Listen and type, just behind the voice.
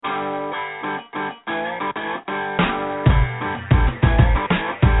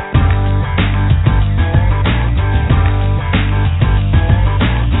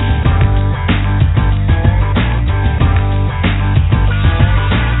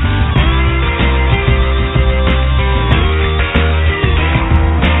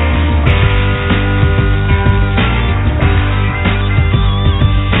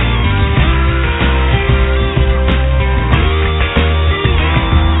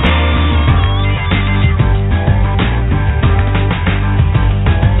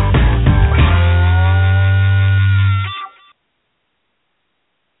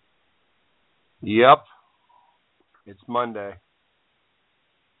Yep. It's Monday.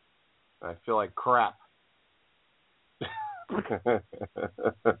 I feel like crap.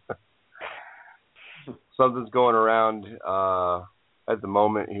 Something's going around at the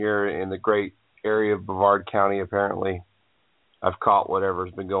moment here in the great area of Brevard County, apparently. I've caught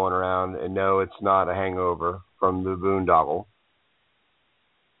whatever's been going around, and no, it's not a hangover from the boondoggle.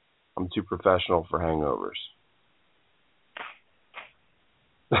 I'm too professional for hangovers.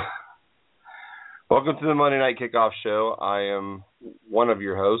 Welcome to the Monday Night Kickoff Show. I am one of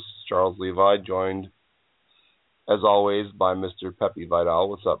your hosts, Charles Levi, joined, as always, by Mr. Pepe Vidal.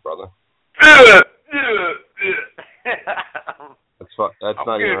 What's up, brother? That's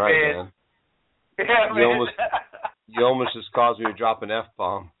not even right, man. Yeah, You almost just caused me to drop an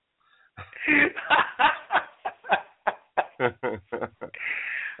F-bomb.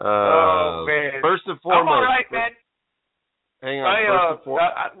 Oh, man. First and foremost. I'm all right, man. Hang on.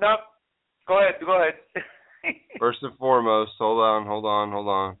 No. Go ahead. First and foremost, hold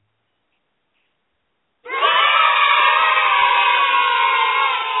on.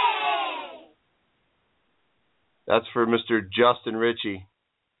 That's for Mr. Justin Ritchie,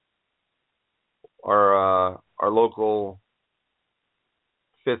 our local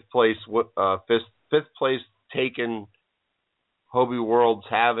fifth place taken Hobie Worlds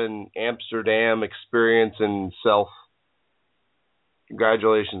having Amsterdam experience and self.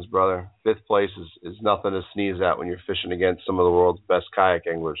 Congratulations, brother. Fifth place is nothing to sneeze at when you're fishing against some of the world's best kayak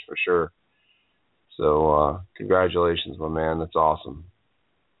anglers, for sure. So, congratulations, my man. That's awesome.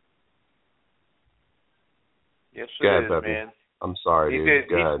 Yes, Go ahead, it is, Pepe. man. I'm sorry, dude.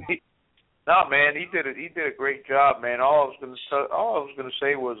 Go ahead. No, man, he did a great job, man. All I was gonna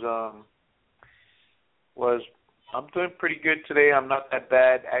say was I'm doing pretty good today. I'm not that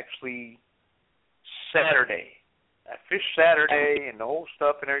bad. Actually, Saturday, I fished Saturday and the whole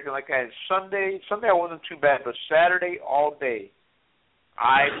stuff and everything like that. And Sunday I wasn't too bad, but Saturday all day,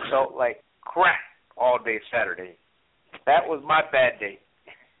 I felt like crap all day Saturday. That was my bad day.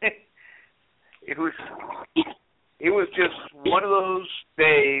 It was just one of those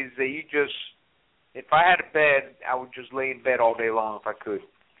days that you just, if I had a bed, I would just lay in bed all day long if I could.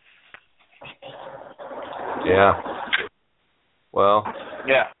 Yeah. Well.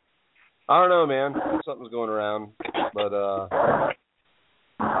 Yeah. I don't know, man. Something's going around. But, is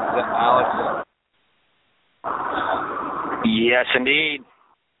that Alex? Yes, indeed.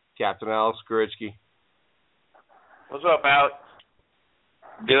 Captain Alex Gorichki. What's up, Alex?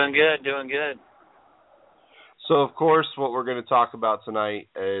 Doing good. So, of course, what we're going to talk about tonight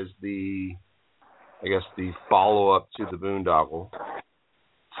is the follow-up to the boondoggle.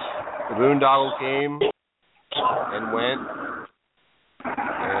 The boondoggle came and went,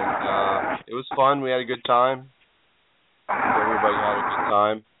 and it was fun. We had a good time. Everybody had a good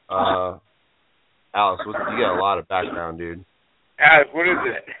time. Alex, you got a lot of background, dude. Alex, what is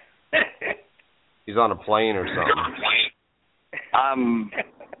it? He's on a plane or something.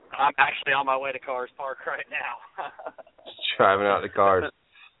 I'm actually on my way to Cars Park right now. Just driving out the cars.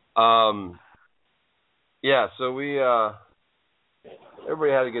 Yeah, so we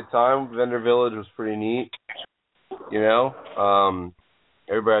everybody had a good time. Vendor Village was pretty neat. You know,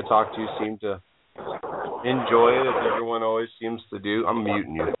 everybody I talked to seemed to enjoy it, as everyone always seems to do. I'm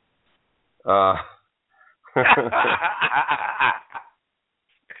muting you.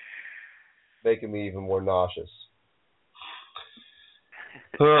 Making me even more nauseous.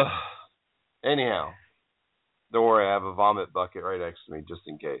 Anyhow, don't worry, I have a vomit bucket right next to me just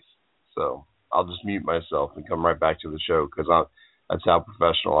in case. So I'll just mute myself and come right back to the show because that's how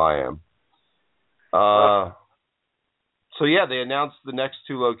professional I am. So yeah, they announced the next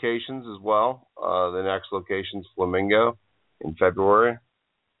two locations as well. The next location's Flamingo in February,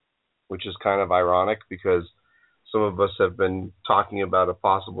 which is kind of ironic because some of us have been talking about a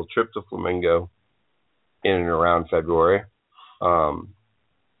possible trip to Flamingo in and around February.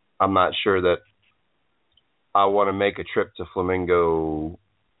 I'm not sure that I want to make a trip to Flamingo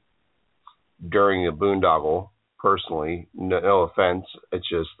during a boondoggle, personally. No offense. It's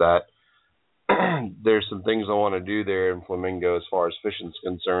just that there's some things I want to do there in Flamingo as far as fishing is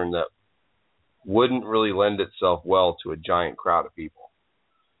concerned that wouldn't really lend itself well to a giant crowd of people.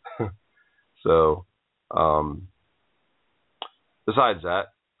 So, besides that,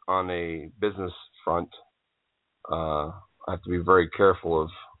 on a business front, I have to be very careful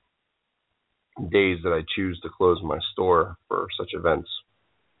of days that I choose to close my store for such events.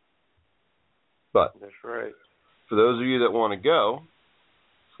 But that's right. For those of you that want to go,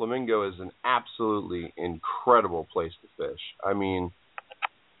 Flamingo is an absolutely incredible place to fish. I mean,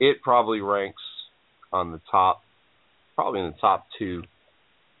 it probably ranks on the top, probably in the top two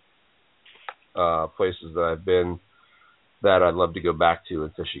places that I've been that I'd love to go back to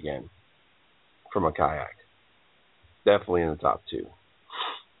and fish again from a kayak. Definitely in the top 2.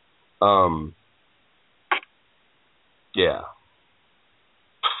 Yeah.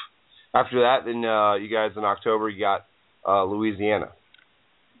 After that, then you guys in October, you got Louisiana,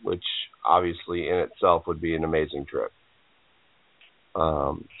 which obviously in itself would be an amazing trip.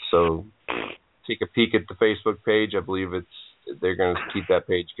 So take a peek at the Facebook page. I believe they're going to keep that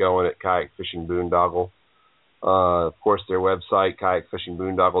page going at Kayak Fishing Boondoggle. Of course, their website,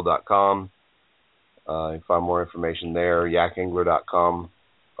 kayakfishingboondoggle.com. You can find more information there, yakangler.com.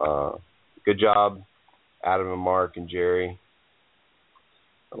 Good job, Adam and Mark and Jerry.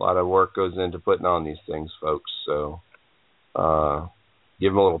 A lot of work goes into putting on these things, folks. So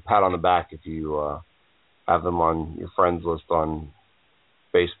give them a little pat on the back if you have them on your friends list on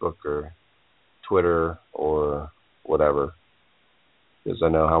Facebook or Twitter or whatever, because I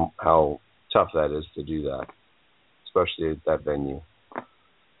know how tough that is to do that, especially at that venue.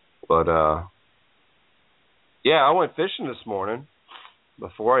 But yeah, I went fishing this morning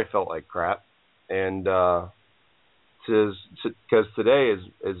before I felt like crap, and because today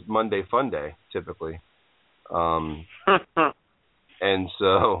is Monday Fun Day typically, and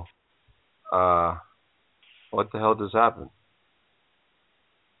so what the hell just happened?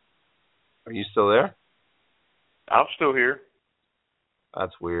 Are you still there? I'm still here.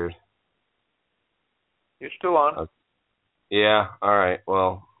 That's weird. You're still on. Yeah, all right.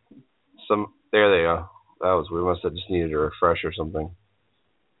 Well, there they go. That was weird. Must have just needed a refresh or something.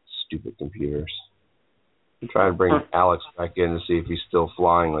 Stupid computers. I'm trying to bring Alex back in to see if he's still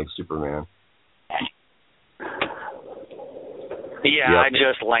flying like Superman. Yeah, Yep. I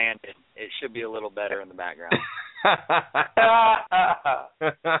just landed. It should be a little better in the background.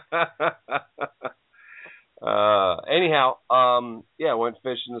 Anyhow, yeah, went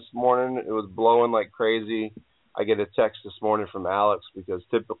fishing this morning. It was blowing like crazy. I get a text this morning from Alex because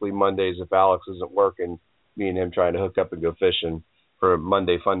typically Mondays, if Alex isn't working, me and him trying to hook up and go fishing for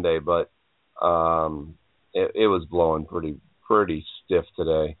Monday Fun Day, but it was blowing pretty stiff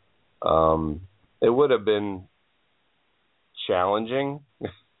today. It would have been challenging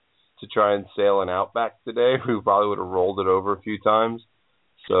to try and sail an outback today. We probably would have rolled it over a few times.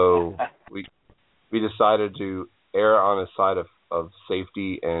 So we decided to err on a side of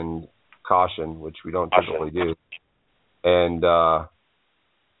safety and caution, which we don't typically do. And I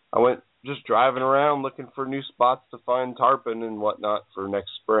went just driving around looking for new spots to find tarpon and whatnot for next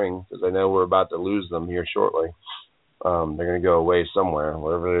spring, because I know we're about to lose them here shortly. They're going to go away somewhere,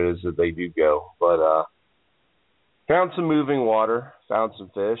 wherever it is that they do go. But found some moving water, found some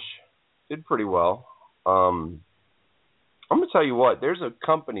fish, did pretty well. I'm going to tell you what, there's a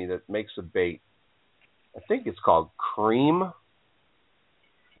company that makes a bait. I think it's called Cream.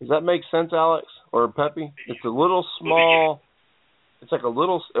 Does that make sense, Alex? Or Peppy? It's a little small. It's like a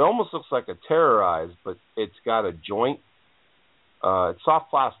little, it almost looks like a terrorized, but it's got a joint. It's soft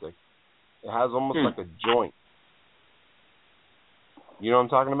plastic. It has almost like a joint. You know what I'm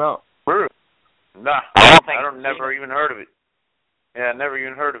talking about? Nah, I've never even heard of it. Yeah, I never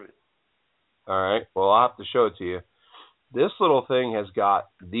even heard of it. All right. Well, I'll have to show it to you. This little thing has got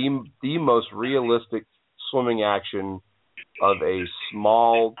the most realistic swimming action of a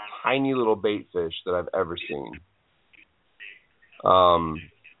small, tiny little bait fish that I've ever seen.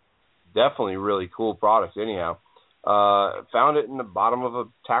 Definitely really cool product anyhow. Found it in the bottom of a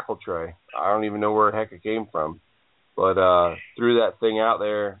tackle tray. I don't even know where the heck it came from. But threw that thing out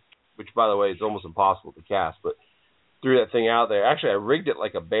there, which, by the way, is almost impossible to cast, but threw that thing out there. Actually, I rigged it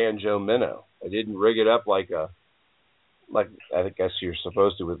like a banjo minnow. I didn't rig it up like I guess you're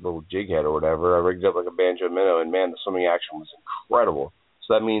supposed to with a little jig head or whatever. I rigged it up like a banjo minnow, and man, the swimming action was incredible.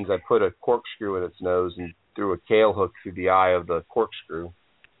 So that means I put a corkscrew in its nose and threw a tail hook through the eye of the corkscrew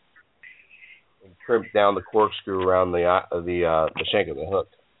and crimped down the corkscrew around the shank of the hook.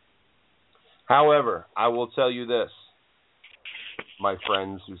 However, I will tell you this, my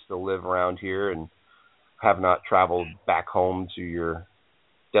friends who still live around here and have not traveled back home to your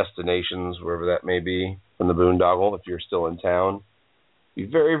destinations, wherever that may be, from the boondoggle, if you're still in town, be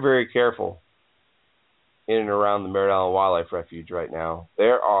very, very careful in and around the Merritt Island Wildlife Refuge right now.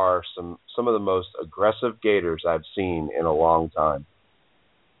 There are some of the most aggressive gators I've seen in a long time.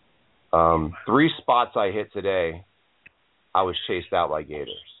 3 spots I hit today, I was chased out by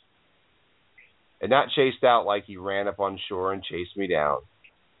gators. And not chased out like he ran up on shore and chased me down,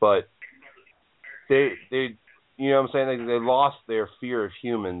 but they you know what I'm saying? They lost their fear of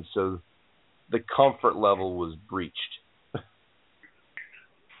humans, so the comfort level was breached.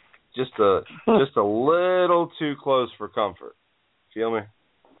 just a little too close for comfort. Feel me?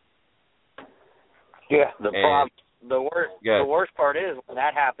 Yeah. The worst part is when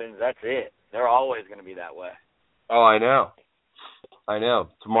that happens, that's it. They're always going to be that way. Oh, I know.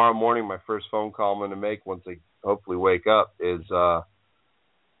 Tomorrow morning, my first phone call I'm going to make once I hopefully wake up is to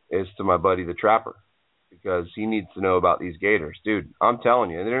my buddy the trapper, because he needs to know about these gators, dude. I'm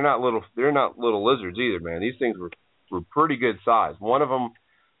telling you, they're not little lizards either, man. These things were pretty good size. One of them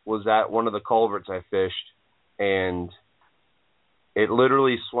was at one of the culverts I fished, and it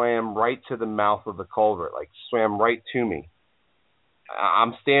literally swam right to the mouth of the culvert, like swam right to me.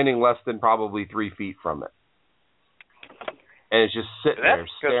 I'm standing less than probably 3 feet from it. And it's just sitting there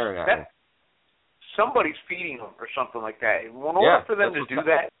staring at me. Somebody's feeding them or something like that. In order for them to do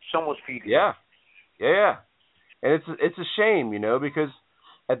that, someone's feeding them. Yeah. And it's a shame, because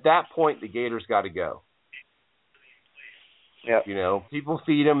at that point the gators got to go. Yeah. People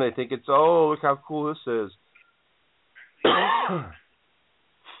feed them. They think it's, oh, look how cool this is.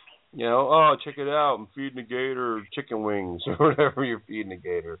 Oh, check it out. I'm feeding a gator chicken wings or whatever you're feeding a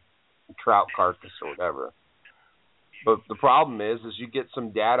gator, trout carcass or whatever. But the problem is you get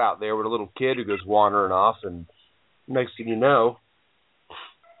some dad out there with a little kid who goes wandering off, and next thing you know,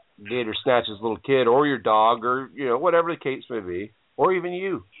 the gator snatches a little kid or your dog or, whatever the case may be, or even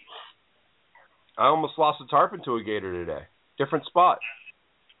you. I almost lost a tarpon to a gator today. Different spot.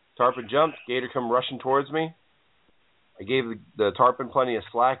 Tarpon jumped, gator come rushing towards me. I gave the tarpon plenty of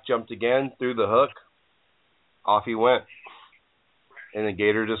slack, jumped again, threw the hook. Off he went. And the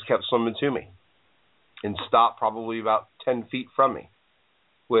gator just kept swimming to me and stopped probably about 10 feet from me,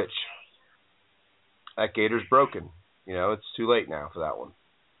 which that gator's broken. It's too late now for that one.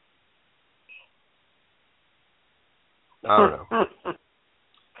 I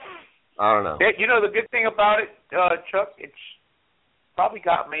don't know. Yeah, the good thing about it, Chuck, it's probably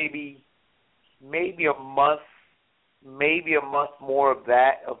got maybe a month more of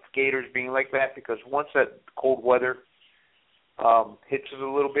that, of gators being like that, because once that cold weather hits us a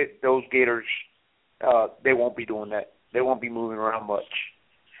little bit, those gators, they won't be doing that. They won't be moving around much.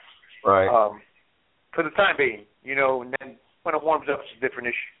 Right. For the time being, and then when it warms up, it's a different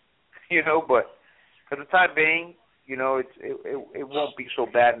issue, but for the time being, it won't be so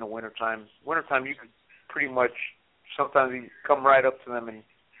bad in the wintertime. Wintertime, you can pretty much, sometimes you come right up to them and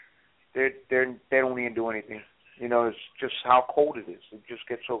they don't even do anything. It's just how cold it is. It just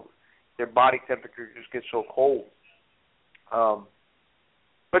gets their body temperature just gets so cold.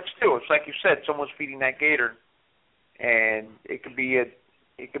 But still, it's like you said, someone's feeding that gator, and it could be a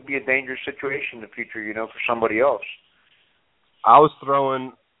dangerous situation in the future, for somebody else. I was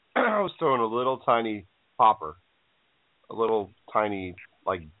throwing a little tiny popper, a little tiny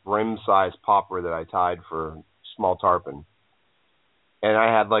like brim-sized popper that I tied for small tarpon, and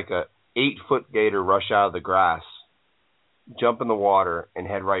I had like a 8-foot gator rush out of the grass, jump in the water, and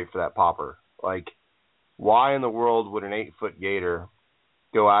head right for that popper. Like, why in the world would an 8-foot gator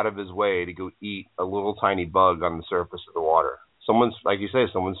go out of his way to go eat a little tiny bug on the surface of the water? Someone's, like you say,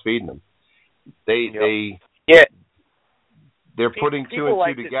 someone's feeding them. They're putting two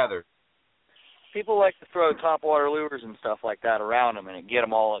and two together. People like to throw topwater lures and stuff like that around them and get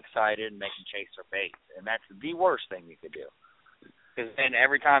them all excited and make them chase their bait. And that's the worst thing you could do. Because then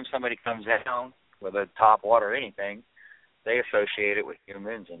every time somebody comes down with a topwater or anything, they associate it with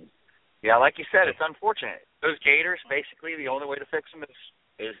humans. And, yeah, like you said, it's unfortunate. Those gators, basically, the only way to fix them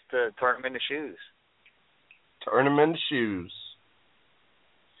is to turn them into shoes. Turn them into shoes.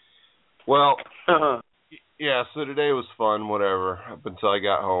 Well, yeah, so today was fun, whatever, up until I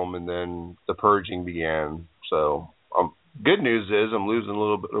got home, and then the purging began. So, good news is I'm losing a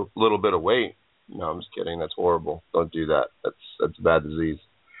little bit of weight. No, I'm just kidding. That's horrible. Don't do that. That's a bad disease.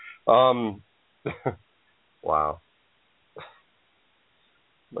 Wow.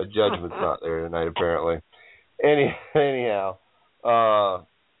 My judgment's not there tonight, apparently. Anyhow,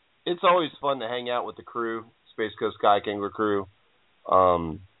 it's always fun to hang out with the crew, Space Coast Kayak Angler crew.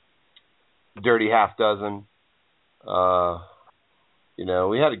 Dirty half dozen.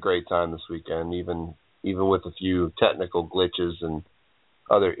 We had a great time this weekend, even with a few technical glitches and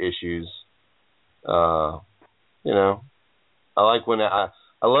other issues. I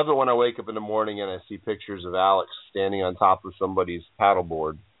love it when I wake up in the morning and I see pictures of Alex standing on top of somebody's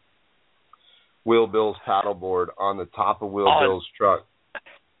paddleboard, Will Bill's paddleboard, on the top of Will Bill's truck.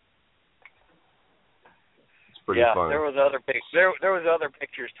 It's pretty fun. There was other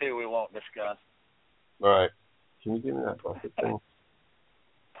pictures too we won't discuss. All right. Can you give me that bucket thing?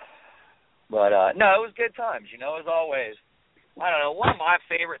 But no, it was good times, as always. I don't know, one of my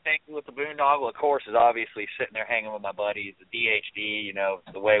favorite things with the boondoggle, of course, is obviously sitting there hanging with my buddies, the DHD,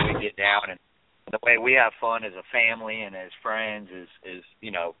 the way we get down and The way we have fun as a family and as friends is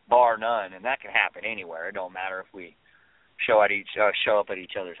bar none, and that can happen anywhere. It don't matter if we show up at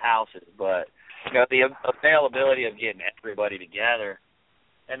each other's houses, but the availability of getting everybody together,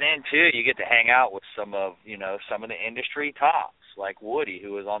 and then too you get to hang out with some of the industry tops like Woody,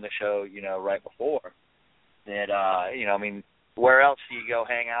 who was on the show right before. That where else do you go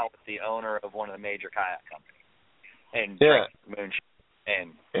hang out with the owner of one of the major kayak companies and drink moonshine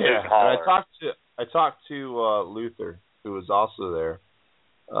and I talked to Luther, who was also there,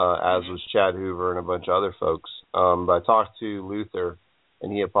 as was Chad Hoover and a bunch of other folks. But I talked to Luther,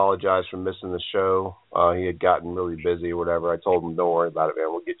 and he apologized for missing the show. He had gotten really busy or whatever. I told him, don't worry about it, man.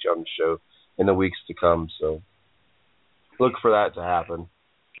 We'll get you on the show in the weeks to come. So look for that to happen.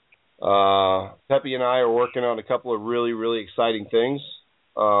 Peppy and I are working on a couple of really, really exciting things.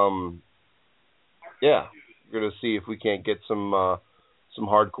 We're going to see if we can't get some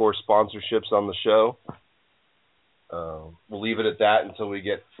hardcore sponsorships on the show. We'll leave it at that until we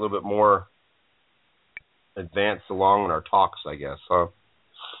get a little bit more advanced along in our talks, I guess, huh?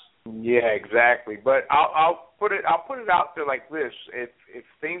 Yeah, exactly. But I'll put it out there like this: if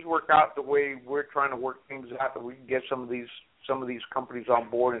things work out the way we're trying to work things out, that we can get some of these companies on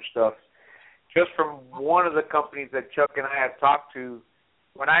board and stuff. Just from one of the companies that Chuck and I have talked to,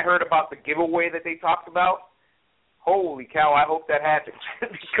 when I heard about the giveaway that they talked about, holy cow! I hope that happens.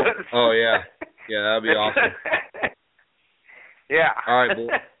 Because oh yeah, that'd be awesome. Yeah. All right,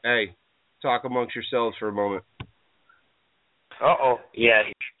 well, hey, talk amongst yourselves for a moment. Uh-oh. Yeah.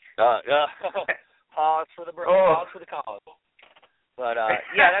 Pause for the cause. But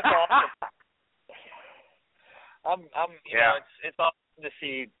that's awesome. It's awesome to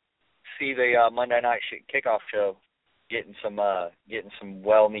see the Monday night kickoff show getting some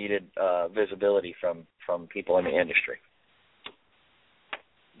well needed visibility from people in the industry.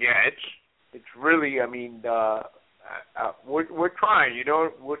 Yeah, it's really, we're trying,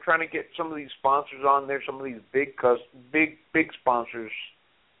 we're trying to get some of these sponsors on there, some of these big sponsors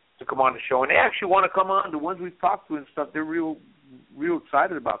to come on the show, and they actually want to come on. The ones we've talked to and stuff, they're real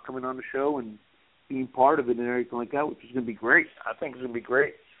excited about coming on the show and being part of it and everything like that, which is going to be great. I think it's going to be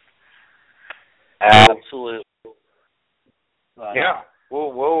great. Absolutely. Yeah,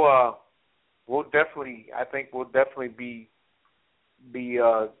 we'll definitely. I think we'll definitely be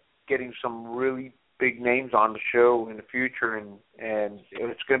getting some really big names on the show in the future, and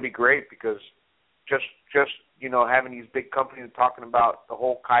it's going to be great because just having these big companies talking about the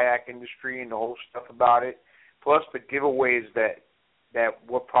whole kayak industry and the whole stuff about it, plus the giveaways that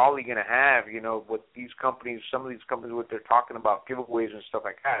we're probably going to have, with these companies, some of these companies, what they're talking about, giveaways and stuff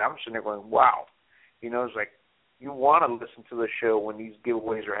like that. I'm sitting there going, wow. It's like you want to listen to the show when these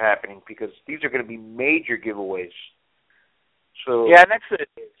giveaways are happening because these are going to be major giveaways. So yeah, and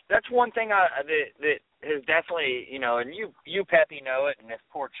that's one thing that has definitely, and you Peppy know it, and if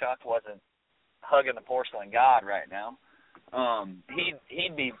poor Chuck wasn't hugging the porcelain god right now,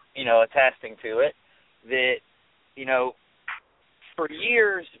 he'd be attesting to it that for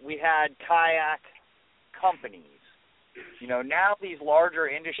years we had kayak companies. Now these larger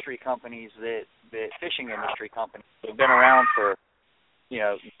industry companies that fishing industry companies that have been around for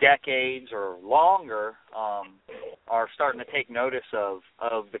decades or longer are starting to take notice of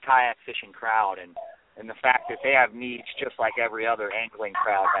the kayak fishing crowd and the fact that they have needs just like every other angling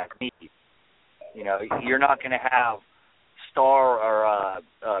crowd has needs. You're not going to have Star or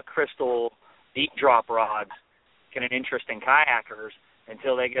Crystal deep drop rods get an interest in kayakers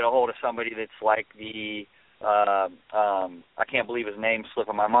until they get a hold of somebody that's like the I can't believe his name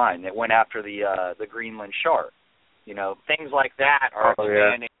slipping my mind, that went after the Greenland shark. Things like that are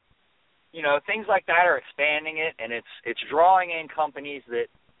expanding. Things like that are expanding it, and it's drawing in companies that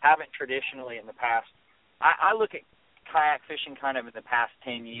haven't traditionally in the past. I look at kayak fishing kind of in the past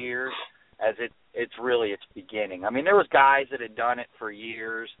 10 years as it's really its beginning. There was guys that had done it for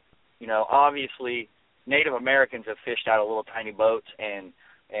years. Obviously Native Americans have fished out of little tiny boats, and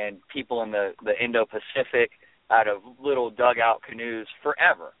people in the Indo-Pacific out of little dugout canoes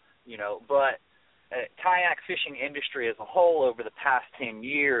forever, but kayak fishing industry as a whole over the past 10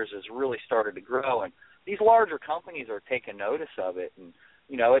 years has really started to grow, and these larger companies are taking notice of it, and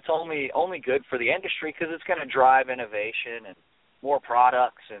it's only good for the industry because it's going to drive innovation and more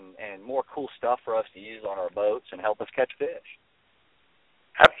products and more cool stuff for us to use on our boats and help us catch fish.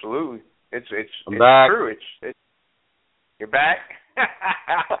 Absolutely. It's back. True. You're back.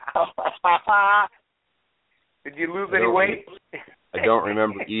 Did you lose any weight? I don't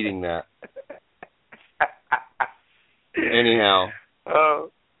remember eating that. Anyhow,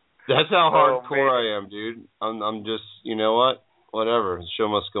 that's how hardcore I am, dude. I'm just, whatever. The show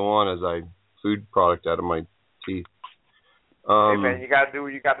must go on as I food product out of my teeth. Hey, man, you got to do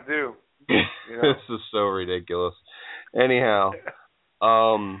what you got to do. You know? This is so ridiculous. Anyhow,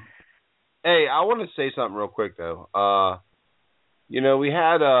 hey, I want to say something real quick, though. I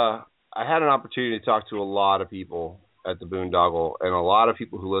had an opportunity to talk to a lot of people at the Boondoggle and a lot of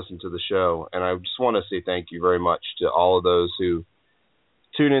people who listen to the show, and I just want to say thank you very much to all of those who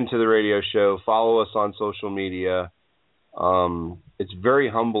tune into the radio show, follow us on social media. It's very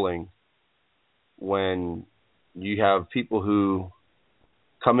humbling when you have people who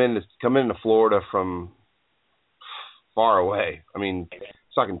come into Florida from far away. I mean, we're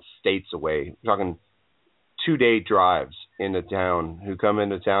talking states away. We're talking 2-day drives into town, who come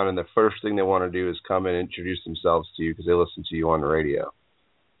into town and the first thing they want to do is come and introduce themselves to you because they listen to you on the radio.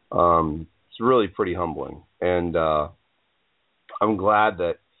 It's really pretty humbling. And I'm glad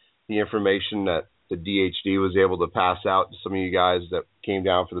that the information that the DHD was able to pass out to some of you guys that came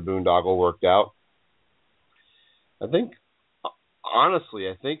down for the Boondoggle worked out. Honestly,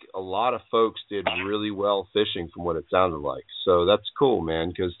 I think a lot of folks did really well fishing from what it sounded like. So that's cool, man,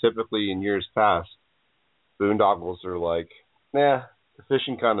 because typically in years past, Boondoggles are like, the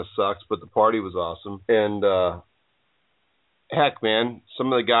fishing kind of sucks, but the party was awesome. And heck, man,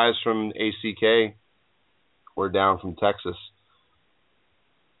 some of the guys from ACK were down from Texas.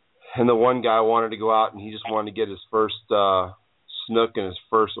 And the one guy wanted to go out and he just wanted to get his first snook and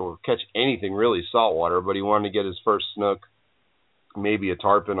or catch anything really saltwater, but he wanted to get his first snook, maybe a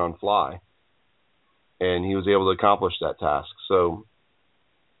tarpon on fly. And he was able to accomplish that task. So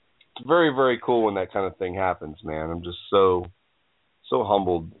it's very, very cool when that kind of thing happens, man. I'm just so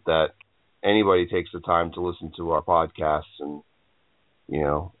humbled that anybody takes the time to listen to our podcasts, and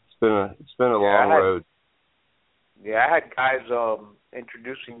it's been a long road. Yeah, I had guys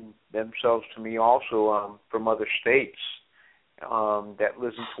introducing themselves to me also from other states that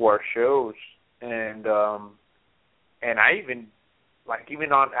listen to our shows, and I even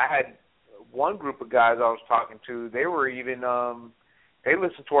I had one group of guys I was talking to. They were even they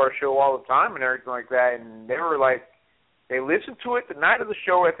listen to our show all the time and everything like that, and they were like, they listened to it the night of the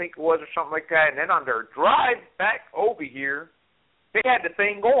show, I think it was, or something like that, and then on their drive back over here, they had the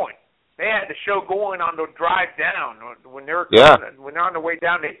thing going. They had the show going on the drive down. When they're when they're on the way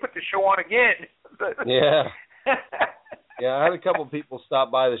down, they put the show on again. Yeah. Yeah, I had a couple of people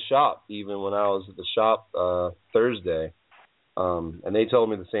stop by the shop even when I was at the shop Thursday. And they told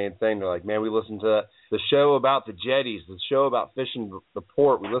me the same thing. They're like, man, we listened to the show about the jetties, the show about fishing the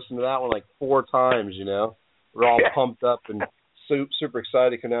port. We listened to that one like 4 times, We're all pumped up and super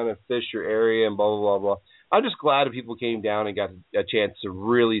excited to come down and fish your area and blah, blah, blah, blah. I'm just glad that people came down and got a chance to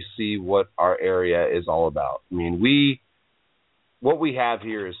really see what our area is all about. I mean, what we have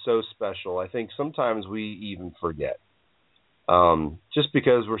here is so special. I think sometimes we even forget. Just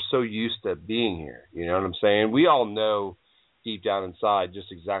because we're so used to being here. You know what I'm saying? We all know deep down inside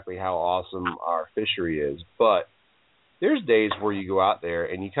just exactly how awesome our fishery is. But there's days where you go out there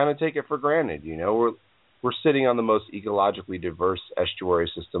and you kind of take it for granted. We're sitting on the most ecologically diverse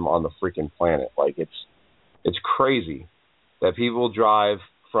estuary system on the freaking planet. Like, it's crazy that people drive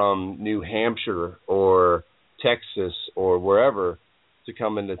from New Hampshire or Texas or wherever to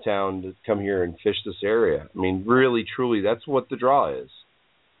come into town to come here and fish this area. I mean, really, truly, that's what the draw is.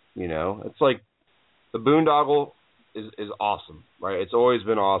 It's like the Boondoggle is awesome, right? It's always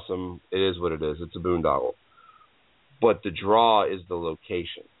been awesome. It is what it is. It's a Boondoggle. But the draw is the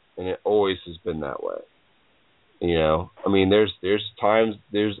location, and it always has been that way. I mean, there's times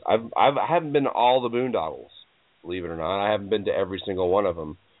I haven't been to all the Boondoggles, believe it or not. I haven't been to every single one of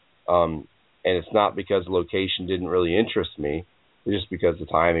them, and it's not because location didn't really interest me. It's just because of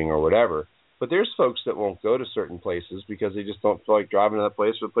timing or whatever. But there's folks that won't go to certain places because they just don't feel like driving to that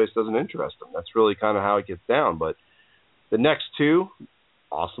place, or the place doesn't interest them. That's really kind of how it gets down. But the next 2,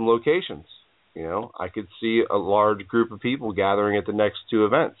 awesome locations. I could see a large group of people gathering at the next 2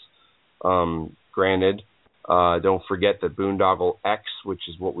 events. Granted, don't forget that Boondoggle X, which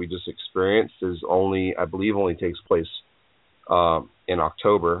is what we just experienced, I believe only takes place in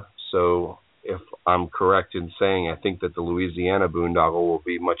October. So if I'm correct in saying, I think that the Louisiana Boondoggle will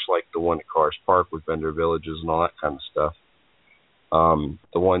be much like the one at Cars Park with vendor villages and all that kind of stuff.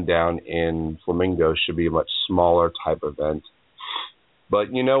 The one down in Flamingo should be a much smaller type event.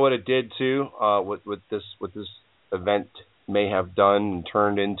 But you know what it did too, what this event may have done and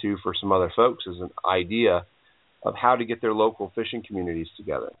turned into for some other folks is an idea of how to get their local fishing communities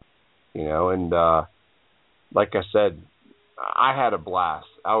together. And like I said, I had a blast.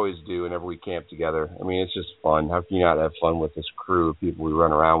 I always do whenever we camp together. I mean, it's just fun. How can you not have fun with this crew of people we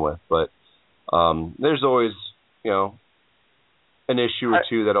run around with? But there's always, an issue or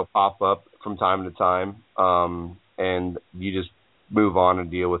two that'll pop up from time to time, and you just move on and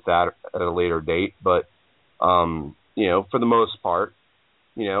deal with that at a later date. But for the most part,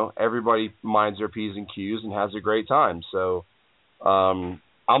 everybody minds their P's and Q's and has a great time. So I'm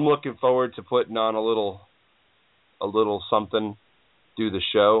looking forward to putting on a little something through the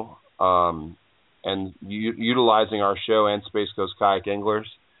show, and utilizing our show and Space Coast Kayak Anglers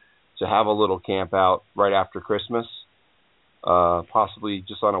to have a little camp out right after Christmas, possibly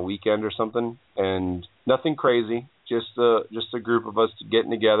just on a weekend or something, and nothing crazy, just a group of us getting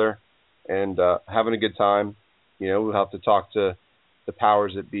together and having a good time. We'll have to talk to the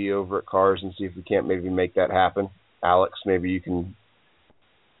powers that be over at Cars and see if we can't maybe make that happen. Alex, maybe you can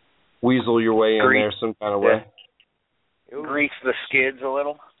weasel your way in there some kind of way. Grease the skids a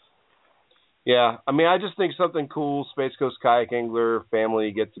little. Yeah, I just think something cool, Space Coast Kayak Angler,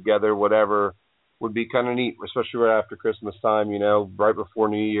 family get together, whatever, would be kind of neat, especially right after Christmas time, right before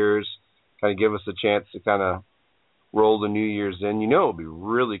New Year's, kind of give us a chance to kind of roll the New Year's in. It would be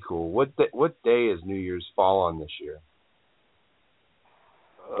really cool. What day is New Year's fall on this year?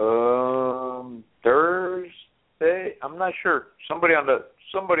 Thursday. I'm not sure. Somebody on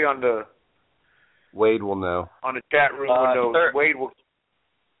the Wade will know. On the chat room will know. Wade will.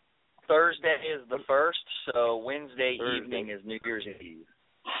 Thursday is the 1st, so Wednesday evening is New Year's Eve.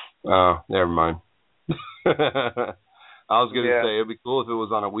 Oh, never mind. I was going to say, it'd be cool if it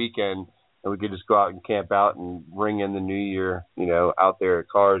was on a weekend and we could just go out and camp out and ring in the new year, out there at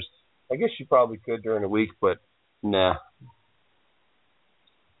Cars. I guess you probably could during the week, but nah.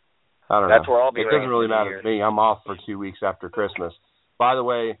 I don't know. That's where I'll be. It doesn't really matter to me. I'm off for 2 weeks after Christmas. By the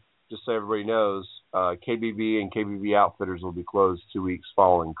way, just so everybody knows, KBB and KBB Outfitters will be closed 2 weeks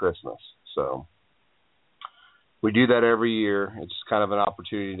following Christmas. So we do that every year. It's kind of an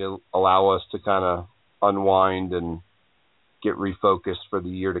opportunity to allow us to kind of unwind and get refocused for the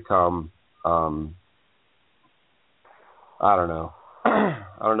year to come. I don't know.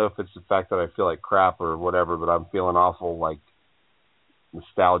 I don't know if it's the fact that I feel like crap or whatever, but I'm feeling awful,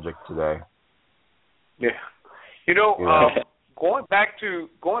 nostalgic today. Yeah. Going back to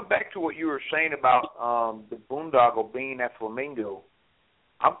what you were saying about the boondoggle being at Flamingo,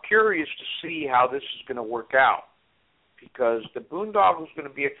 I'm curious to see how this is going to work out, because the boondoggle is going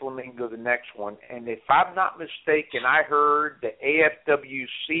to be at Flamingo, the next one, and if I'm not mistaken, I heard the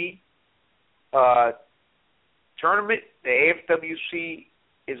AFWC tournament, the AFWC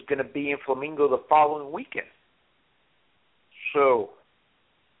is going to be in Flamingo the following weekend. So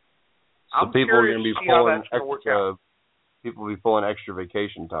I'm people are curious going to see how that's going to work out. People will be pulling extra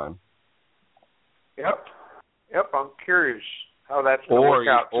vacation time. Yep. I'm curious how that's going to work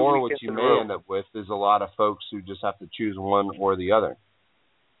out. Or what you may end up with is a lot of folks who just have to choose one or the other.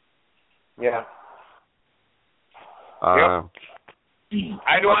 Yeah. Yep.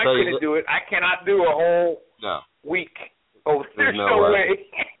 I know I couldn't do it. I cannot do a whole week. Oh, there's no way.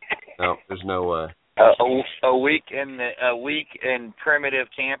 No, there's no way. A week in primitive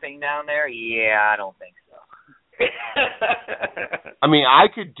camping down there? Yeah, I don't think so. I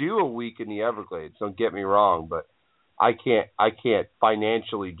could do a week in the Everglades. Don't get me wrong, but I can't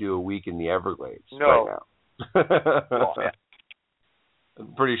financially do a week in the Everglades right now. Well, yeah.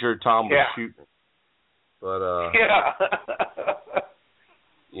 I'm pretty sure Tom would shoot me. But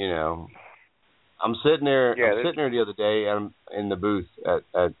I'm sitting there. I'm sitting there the other day, and I'm in the booth at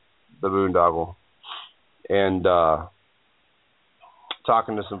the Boondoggle, and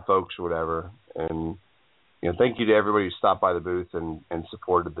talking to some folks or whatever, and thank you to everybody who stopped by the booth and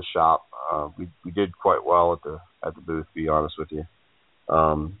supported the shop. We did quite well at the booth, to be honest with you.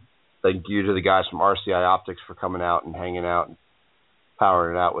 Thank you to the guys from RCI Optics for coming out and hanging out and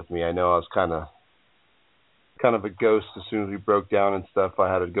powering it out with me. I know I was kind of a ghost as soon as we broke down and stuff.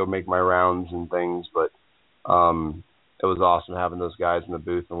 I had to go make my rounds and things, but it was awesome having those guys in the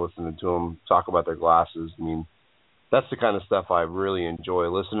booth and listening to them talk about their glasses. That's the kind of stuff I really enjoy,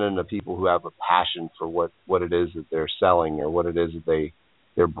 listening to people who have a passion for what it is that they're selling or what it is that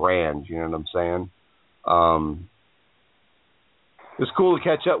their brand, you know what I'm saying? It's cool to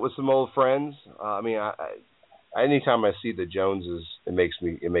catch up with some old friends. Anytime I see the Joneses, it makes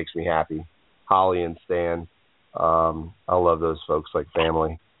me happy. Holly and Stan, I love those folks like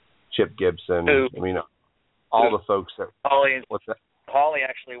family. Chip Gibson, all the folks that. Holly, what's that? Holly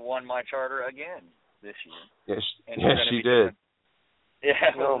actually won my charter again this year. Yes, she did.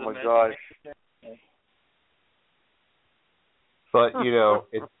 Yeah. Oh my gosh. But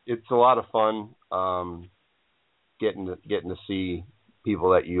it's a lot of fun getting to see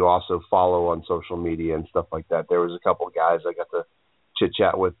people that you also follow on social media and stuff like that. There was a couple of guys I got to chit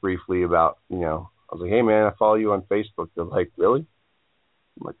chat with briefly about I was like, hey, man, I follow you on Facebook. They're like, really?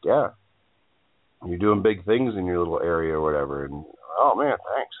 I'm like, yeah. You're doing big things in your little area or whatever. And, oh, man,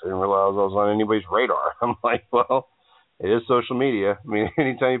 thanks. I didn't realize I was on anybody's radar. I'm like, well, it is social media. I mean,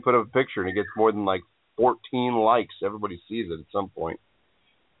 anytime you put up a picture and it gets more than like 14 likes, everybody sees it at some point.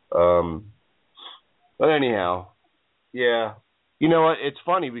 But anyhow, yeah. You know what? It's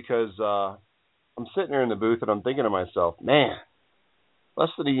funny because I'm sitting there in the booth and I'm thinking to myself, man, less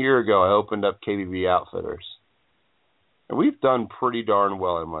than a year ago I opened up KBB Outfitters. And we've done pretty darn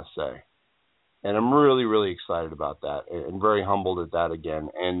well, I must say. And I'm really, really excited about that and very humbled at that again.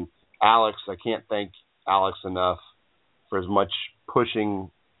 And Alex, I can't thank Alex enough for as much pushing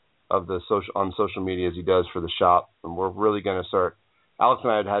of the on social media as he does for the shop. And we're really going to start, Alex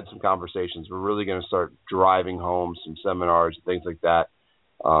and I had some conversations. We're really going to start driving home some seminars and things like that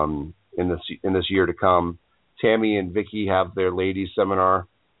in this year to come. Tammy and Vicky have their ladies seminar.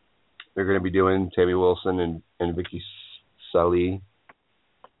 They're going to be doing Tammy Wilson and Vicky Sully.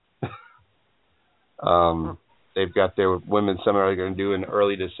 They've got their women's seminar they're going to do in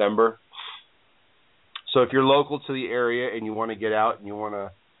early December. So if you're local to the area and you want to get out and you want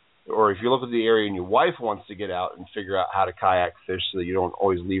to, or if you're local to the area and your wife wants to get out and figure out how to kayak fish so that you don't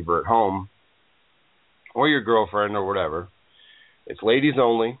always leave her at home, or your girlfriend or whatever, it's ladies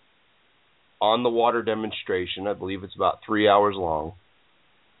only, on the water demonstration. I believe it's about 3 hours long.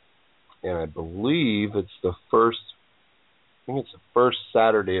 And I believe it's the first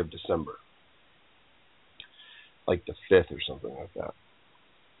Saturday of December. Like the 5th or something like that.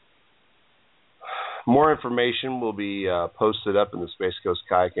 More information will be posted up in the Space Coast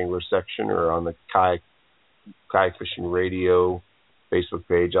Kayak Angler section or on the Kayak Fishing Radio Facebook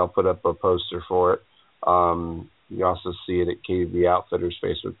page. I'll put up a poster for it. You can also see it at KV Outfitters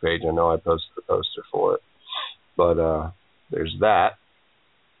Facebook page. I know I posted the poster for it. But there's that.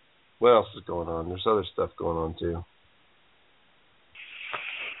 What else is going on? There's other stuff going on too.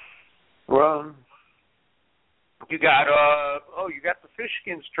 Well, you got the Fish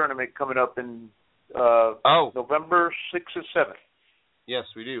Skins tournament coming up in November 6th and 7th. Yes,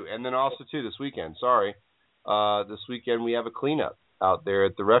 we do. And then also too this weekend. This weekend we have a cleanup out there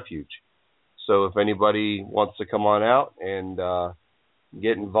at the refuge. So if anybody wants to come on out and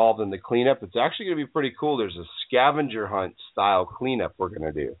get involved in the cleanup, it's actually going to be pretty cool. There's a scavenger hunt style cleanup we're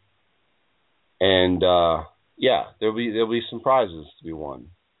going to do. And there'll be some prizes to be won.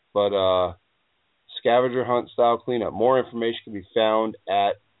 But scavenger hunt style cleanup. More information can be found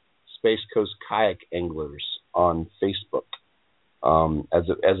at Space Coast Kayak Anglers on Facebook. As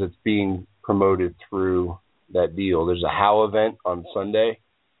it's being promoted through that deal. There's a HOW event on Sunday.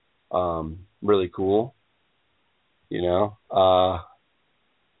 Really cool. You know.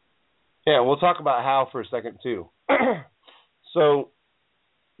 We'll talk about HOW for a second too. So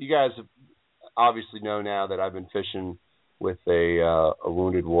you guys obviously know now that I've been fishing with a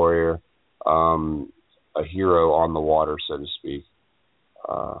wounded warrior, a hero on the water, so to speak.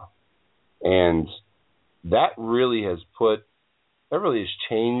 And that really has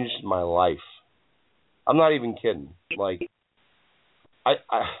changed my life. I'm not even kidding. Like,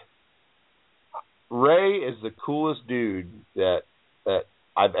 Ray is the coolest dude that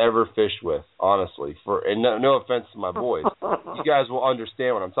I've ever fished with, honestly. And no offense to my boys. You guys will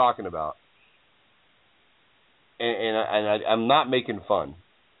understand what I'm talking about. And I'm not making fun.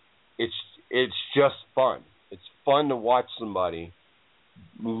 It's just fun. It's fun to watch somebody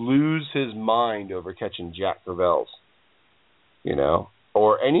lose his mind over catching Jack Crevalles, you know,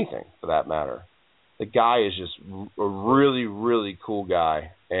 or anything for that matter. The guy is just a really, really cool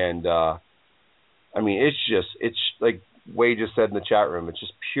guy. And, it's like Wade just said in the chat room, it's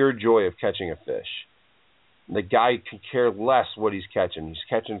just pure joy of catching a fish. The guy could care less what he's catching. He's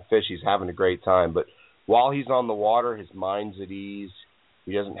catching fish. He's having a great time. But while he's on the water, his mind's at ease.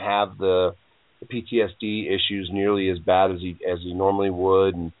 He doesn't have the PTSD issues nearly as bad as he normally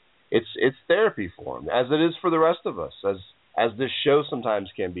would, and it's therapy for him, as it is for the rest of us, as this show sometimes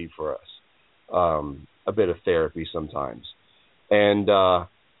can be for us, a bit of therapy sometimes. And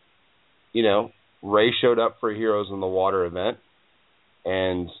Ray showed up for a Heroes in the Water event,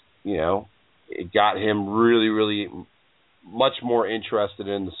 and it got him really, really much more interested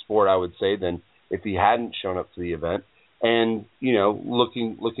in the sport, I would say, than if he hadn't shown up to the event. And,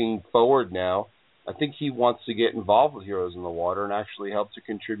 looking forward now, I think he wants to get involved with Heroes in the Water and actually help to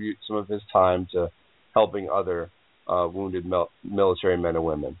contribute some of his time to helping other wounded military men and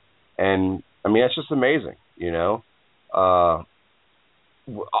women. And, that's just amazing, All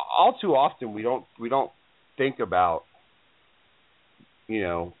too often we don't think about,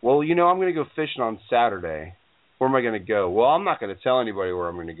 I'm going to go fishing on Saturday, where am I going to go? Well, I'm not going to tell anybody where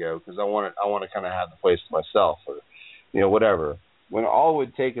I'm going to go because I want to kind of have the place to myself, or whatever. When all it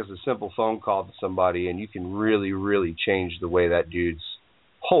would take is a simple phone call to somebody, and you can really, really change the way that dude's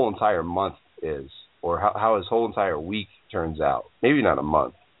whole entire month is, or how his whole entire week turns out. Maybe not a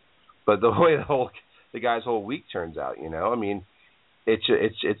month, but the way the guy's whole week turns out. I mean, it's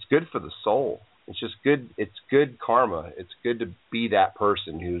good for the soul. It's just good. It's good karma. It's good to be that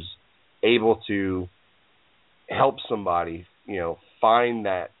person who's able to help somebody, find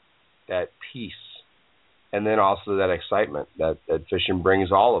that peace, and then also that excitement that fishing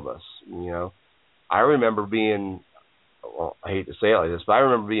brings all of us. I remember being, well, I hate to say it like this, but I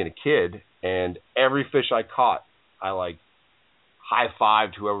remember being a kid, and every fish I caught, I like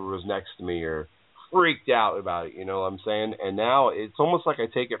high-fived whoever was next to me or freaked out about it. You know what I'm saying? And now it's almost like I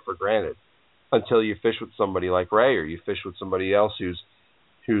take it for granted until you fish with somebody like Ray, or you fish with somebody else who's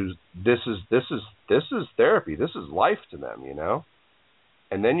this is therapy. This is life to them,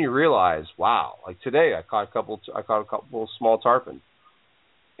 And then you realize, wow, like today I caught a couple of small tarpon,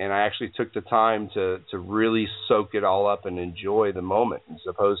 and I actually took the time to really soak it all up and enjoy the moment, as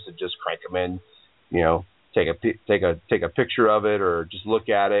opposed to just crank them in, take a picture of it or just look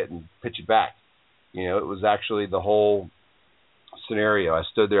at it and pitch it back. It was actually the whole scenario. I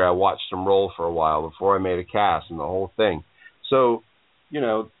stood there, I watched them roll for a while before I made a cast, and the whole thing. So,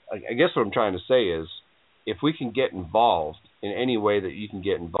 I guess what I'm trying to say is, if we can get involved in any way that you can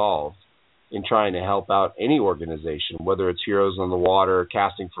get involved in trying to help out any organization, whether it's Heroes on the Water,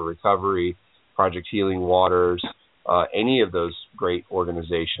 Casting for Recovery, Project Healing Waters, any of those great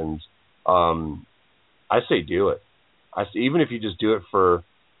organizations, I say do it. I say, even if you just do it for,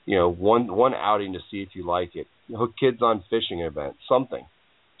 one outing to see if you like it, hook kids on fishing events, something.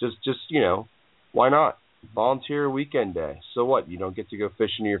 Just why not? Volunteer weekend day. So what? You don't get to go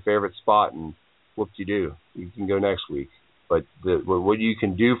fishing to your favorite spot, and whoop-de-doo, you can go next week. But what you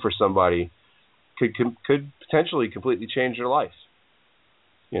can do for somebody could potentially completely change their life.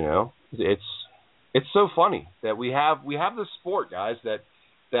 It's so funny that we have this sport, guys,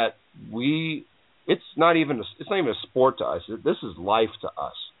 that we. It's not even a sport to us. This is life to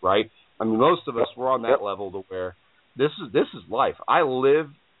us, right? I mean, most of us, we're on that level to where this is life. I live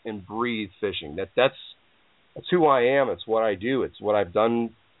and breathe fishing. That's who I am. It's what I do. It's what I've done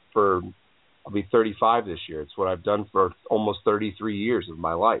for, I'll be 35 this year. It's what I've done for almost 33 years of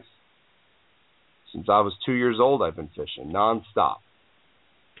my life. Since I was 2 years old, I've been fishing nonstop.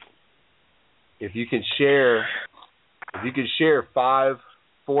 If you can share 4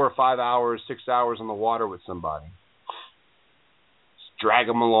 or 5 hours, 6 hours on the water with somebody, just drag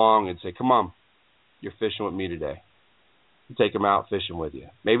them along and say, come on, you're fishing with me today. Take them out fishing with you.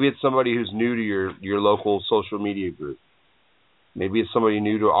 Maybe it's somebody who's new to your local social media group. Maybe it's somebody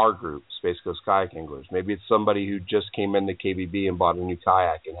new to our group, Space Coast Kayak Anglers. Maybe it's somebody who just came into KBB and bought a new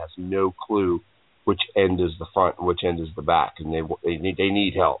kayak and has no clue which end is the front and which end is the back, and they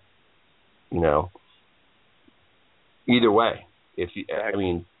need help. Either way, if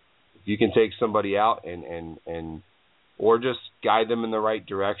you can take somebody out and or just guide them in the right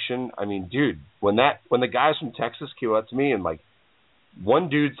direction. I mean, dude, when the guys from Texas came up to me and like, one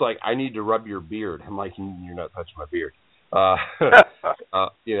dude's like, I need to rub your beard. I'm like, you're not touching my beard. I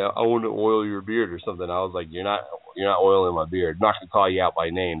want to oil your beard or something. I was like, you're not oiling my beard. I'm not going to call you out by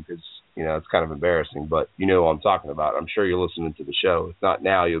name because, it's kind of embarrassing, but you know what I'm talking about. I'm sure you're listening to the show. If not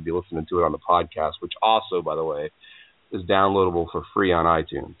now, you'll be listening to it on the podcast, which also, by the way, is downloadable for free on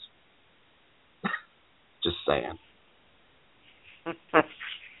iTunes. Just saying.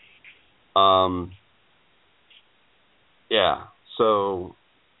 Yeah, so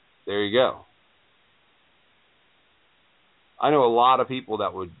there you go. I know a lot of people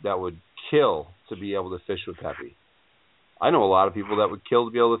that would kill to be able to fish with Peppy. I know a lot of people that would kill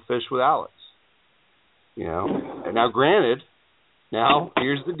to be able to fish with Alex. And now granted,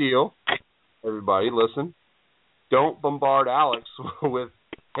 here's the deal. Everybody listen. Don't bombard Alex with,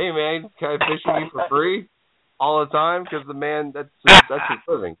 hey man, can I fish with you for free all the time? Because the man, that's his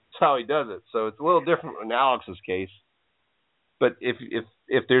living. That's how he does it. So it's a little different in Alex's case. But if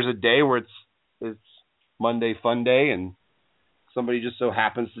there's a day where it's Monday fun day and somebody just so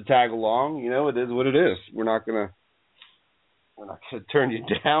happens to tag along, it is what it is. We're not gonna turn you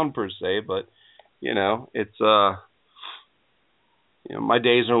down per se, but it's my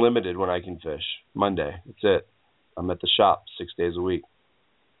days are limited when I can fish. Monday, that's it. I'm at the shop 6 days a week.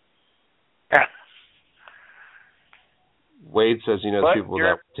 Yeah. Wade says he knows people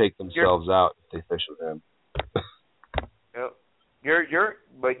that take themselves out if they fish with him.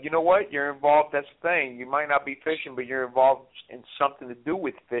 But you know what? You're involved. That's the thing. You might not be fishing, but you're involved in something to do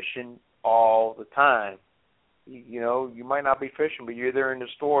with fishing all the time. you might not be fishing, but you're there in the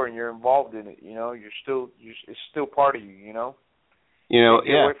store and you're involved in it. It's still part of you. You know. Get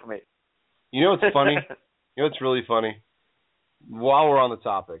away from it. You know what's funny? You know what's really funny? While we're on the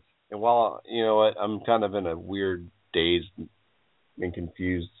topic, and while I'm kind of in a weird, dazed, and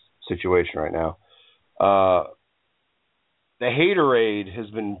confused situation right now. The haterade has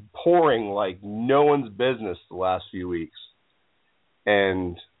been pouring like no one's business the last few weeks,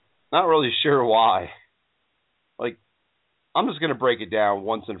 and not really sure why. Like, I'm just gonna break it down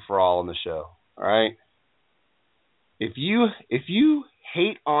once and for all on the show. All right. If you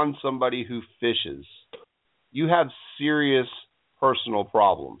hate on somebody who fishes, you have serious personal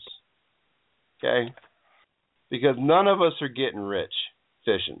problems. Okay? Because none of us are getting rich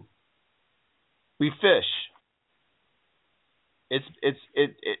fishing. We fish.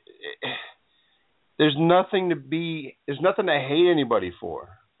 There's nothing to hate anybody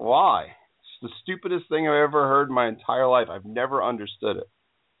for. Why? It's the stupidest thing I've ever heard in my entire life. I've never understood it.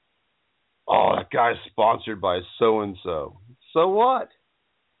 Oh, that guy's sponsored by so-and-so. So what?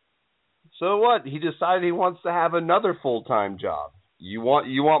 So what? He decided he wants to have another full-time job. You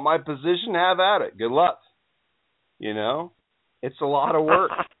want my position? Have at it. Good luck. It's a lot of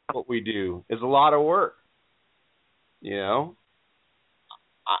work. What we do is a lot of work.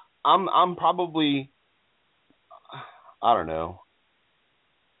 I'm probably, I don't know.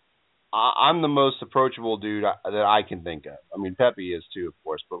 I'm the most approachable dude that I can think of. I mean, Pepe is too, of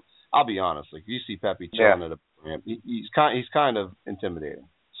course, but I'll be honest. Like, you see Pepe chilling at a ramp, he's kind of intimidating.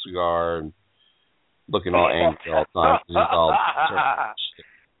 Cigar and looking all angry all the time. He's all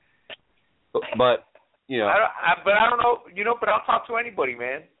but I don't know. But I'll talk to anybody,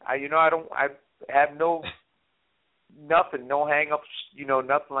 man. I have no nothing, no hang-ups.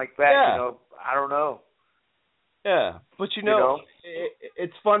 Nothing like that. Yeah. I don't know. Yeah, but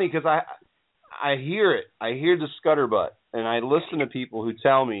it's funny because I hear it. I hear the scutterbutt, and I listen to people who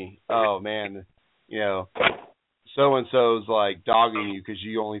tell me, "Oh man, so and so's like dogging you because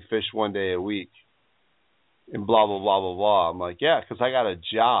you only fish one day a week," and blah blah blah blah blah. I'm like, yeah, because I got a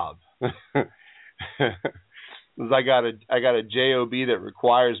job. Because I got a job that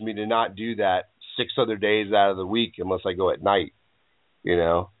requires me to not do that 6 other days out of the week unless I go at night.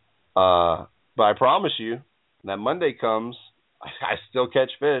 But I promise you, when that Monday comes, I still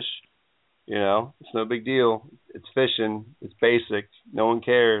catch fish. It's no big deal. It's fishing. It's basic. No one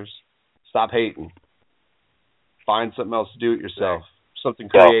cares. Stop hating. Find something else to do it yourself. Something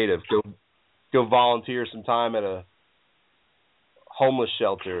creative. Go volunteer some time at a homeless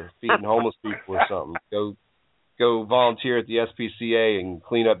shelter, feeding homeless people or something. Go volunteer at the SPCA and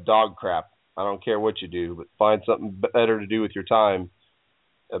clean up dog crap. I don't care what you do, but find something better to do with your time,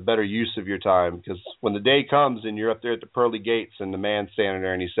 a better use of your time. Because when the day comes and you're up there at the pearly gates and the man's standing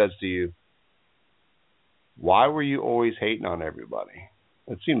there and he says to you, "Why were you always hating on everybody?"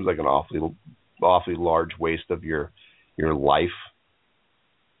 It seems like an awfully large waste of your life.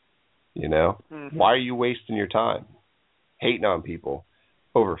 Mm-hmm. Why are you wasting your time hating on people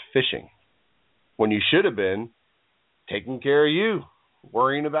over fishing when you should have been taking care of you,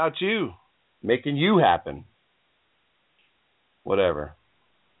 worrying about you, making you happen? Whatever.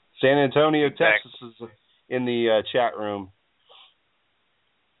 San Antonio, Texas is in the chat room.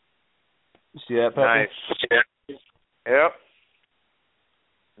 You see that, Pepe? Nice. Yep.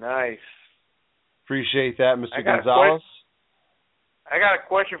 Nice. Appreciate that, Mr. Gonzalez. I got a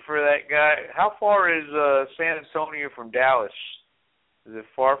question for that guy. How far is San Antonio from Dallas? Is it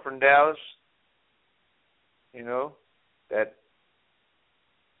far from Dallas? That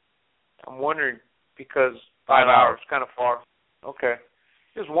I'm wondering because 5 hours, kind of far. Okay.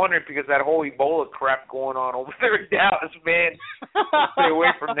 Just wondering because that whole Ebola crap going on over there in Dallas, man. Stay away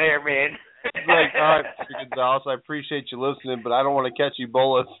from there, man. It's like, all right, Mr. Gonzalez, I appreciate you listening, but I don't want to catch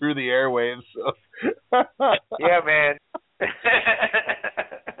Ebola through the airwaves. So. Yeah, man.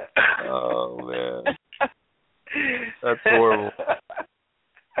 Oh, man. That's horrible.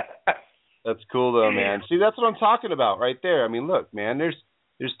 That's cool, though, man. See, that's what I'm talking about right there. I mean, look, man, there's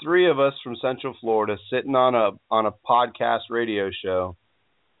 3 of us from Central Florida sitting on a podcast radio show,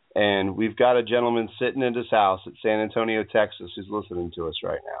 and we've got a gentleman sitting in his house at San Antonio, Texas, who's listening to us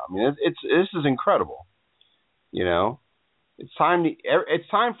right now. I mean, this is incredible. It's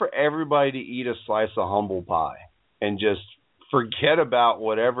time for everybody to eat a slice of humble pie and just forget about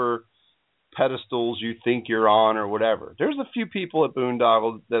whatever pedestals you think you're on or whatever. There's a few people at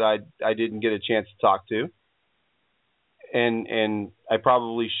Boondoggle that I didn't get a chance to talk to. And I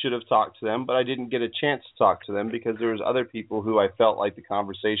probably should have talked to them, but I didn't get a chance to talk to them because there was other people who I felt like the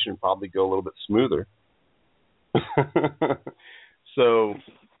conversation would probably go a little bit smoother. So,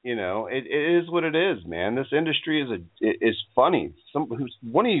 it is what it is, man. This industry is funny.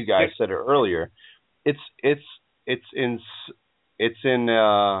 One of you guys said it earlier. It's in its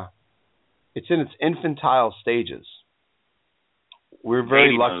infantile stages. We're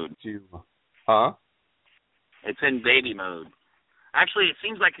very lucky to, huh? It's in baby mode. Actually, it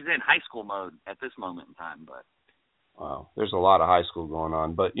seems like it's in high school mode at this moment in time, but. Wow, there's a lot of high school going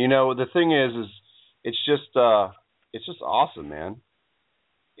on, but the thing is it's just awesome, man.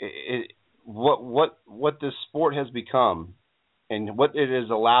 What this sport has become, and what it has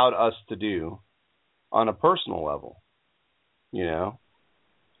allowed us to do, on a personal level.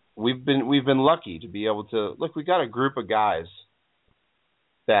 We've been lucky to be able to look. We got a group of guys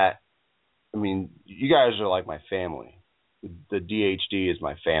that, you guys are like my family. The DHD is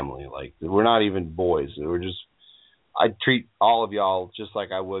my family. Like, we're not even boys. I treat all of y'all just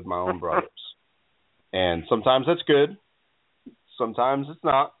like I would my own brothers. And sometimes that's good. Sometimes it's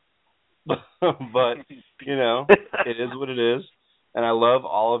not. But, it is what it is. And I love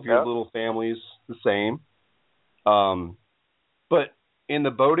all of your little families the same. But in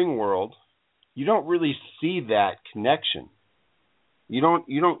the boating world, you don't really see that connection. Listen,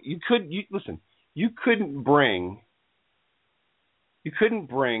 you couldn't bring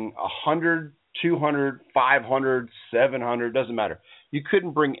 100, 200, 500, 700, doesn't matter. You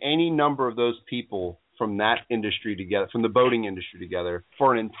couldn't bring any number of those people from that industry together, from the boating industry together,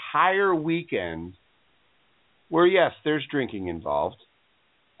 for an entire weekend where, yes, there's drinking involved,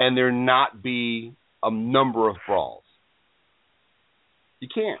 and there not be a number of brawls. You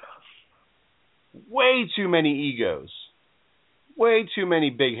can't. Way too many egos. Way too many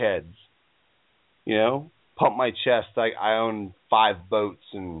big heads. Pump my chest. I own 5 boats,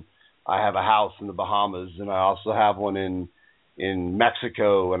 and I have a house in the Bahamas, and I also have one in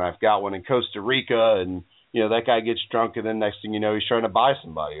Mexico, and I've got one in Costa Rica, and that guy gets drunk, and then next thing you know, he's trying to buy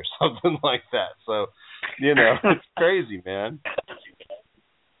somebody or something like that. So, it's crazy, man.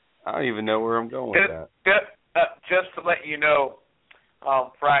 I don't even know where I'm going with that. Just to let you know,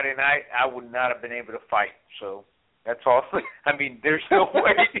 Friday night I would not have been able to fight. So that's all. There's no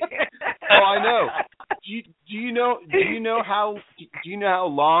way. Oh, I know. Do you know how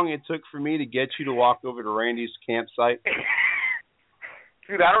long it took for me to get you to walk over to Randy's campsite?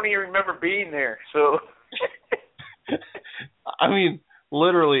 Dude, I don't even remember being there. So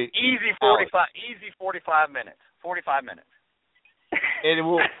literally easy 45 minutes. 45 minutes. And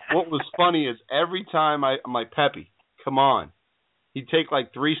what was funny is every time I'm like, Peppy, come on. He'd take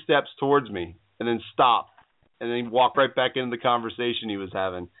like 3 steps towards me and then stop and then walk right back into the conversation he was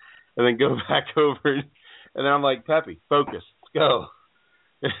having and then go back over. And then I'm like, Peppy, focus. Let's go.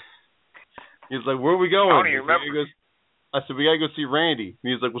 He's like, where are we going? I don't even remember. I said, we got to go see Randy.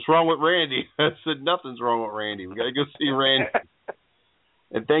 And he's like, what's wrong with Randy? I said, nothing's wrong with Randy. We got to go see Randy.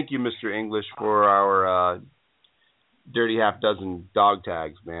 And thank you, Mr. English, for our dirty half dozen dog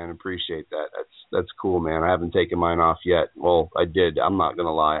tags, man. Appreciate that. That's cool, man. I haven't taken mine off yet. Well, I did. I'm not going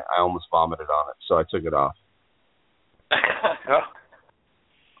to lie. I almost vomited on it, so I took it off.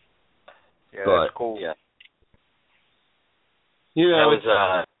 Yeah, that's cool. Yeah.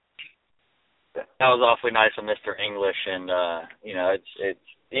 That was awfully nice of Mr. English, and it's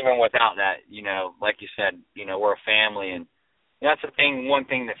even without that, like you said, we're a family, and that's one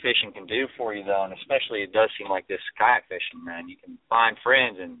thing that fishing can do for you, though, and especially it does seem like this kayak fishing, man. You can find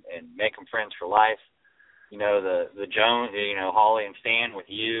friends and make them friends for life. The Jones, Holly and Stan with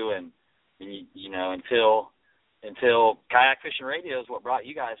you, and until Kayak Fishing Radio is what brought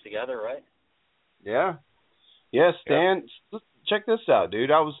you guys together, right? Yeah. Yeah, Stan, check this out,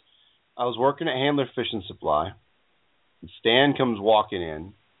 dude. I was working at Handler Fishing Supply. And Stan comes walking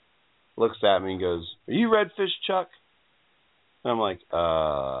in, looks at me and goes, "Are you Redfish Chuck?" And I'm like,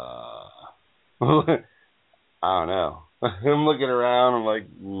 I don't know. I'm looking around. I'm like,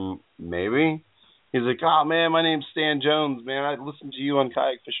 maybe. He's like, "Oh, man, my name's Stan Jones, man. I listened to you on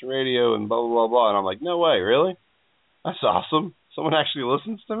Kayak Fishing Radio and blah, blah, blah, blah." And I'm like, no way, really? That's awesome. Someone actually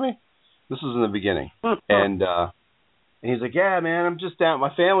listens to me? This was in the beginning. And he's like, "Yeah, man, I'm just down. My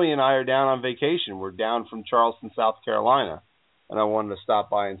family and I are down on vacation. We're down from Charleston, South Carolina. And I wanted to stop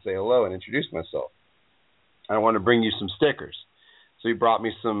by and say hello and introduce myself. I wanted to bring you some stickers." So he brought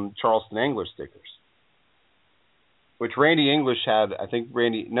me some Charleston Angler stickers, which Randy English had. I don't think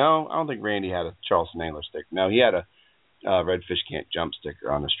Randy had a Charleston Angler sticker. No, he had a Redfish Can't Jump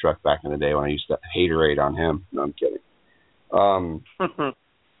sticker on his truck back in the day when I used to haterade on him. No, I'm kidding. And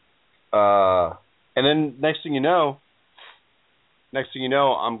then next thing you know,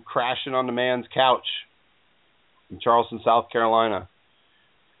 I'm crashing on the man's couch in Charleston, South Carolina,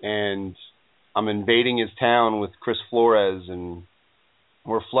 and I'm invading his town with Chris Flores and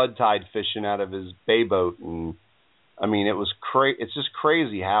we're flood tide fishing out of his bay boat, and I mean it was it's just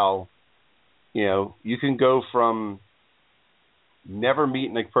crazy how, you know, you can go from never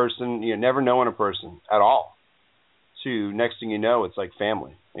meeting a person, you know, never knowing a person at all, to next thing you know, it's like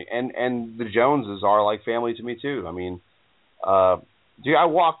family. And the Joneses are like family to me too. I mean, dude, I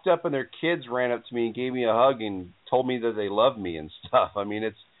walked up and their kids ran up to me and gave me a hug and told me that they love me and stuff. I mean,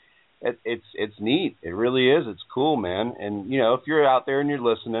 it's neat. It really is. It's cool, man. And you know, if you're out there and you're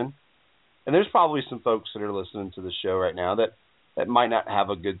listening, and there's probably some folks that are listening to the show right now that might not have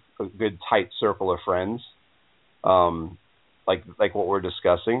a good tight circle of friends, like what we're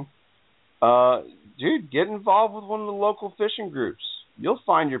discussing. Dude, get involved with one of the local fishing groups. You'll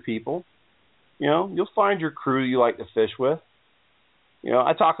find your people. You know, you'll find your crew you like to fish with. You know,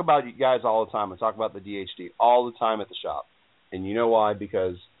 I talk about you guys all the time. I talk about the DHD all the time at the shop. And you know why?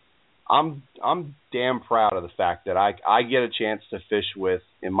 Because I'm damn proud of the fact that I get a chance to fish with,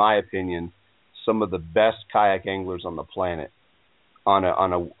 in my opinion, some of the best kayak anglers on the planet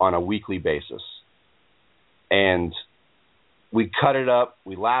on a weekly basis. And we cut it up.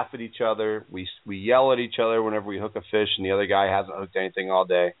 We laugh at each other. We yell at each other whenever we hook a fish and the other guy hasn't hooked anything all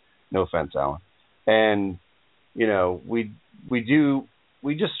day. No offense, Alan. And you know, we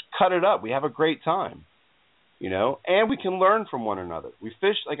just cut it up. We have a great time, you know, and we can learn from one another. We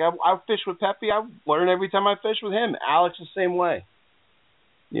fish, like I fish with Pepe. I learn every time I fish with him. Alex the same way.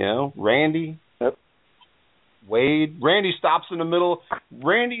 You know, Randy. Yep. Wade. Randy stops in the middle.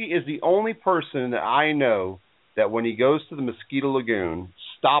 Randy is the only person that I know that when he goes to the Mosquito Lagoon,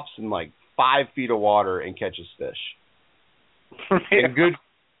 stops in like 5 feet of water and catches fish. Yeah.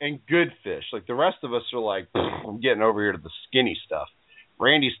 And good fish. Like the rest of us are like, I'm getting over here to the skinny stuff.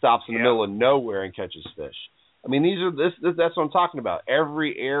 Randy stops in the middle of nowhere and catches fish. I mean, that's what I'm talking about.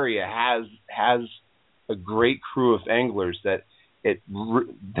 Every area has a great crew of anglers that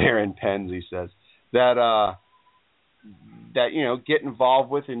they're in pens, he says, that you know, get involved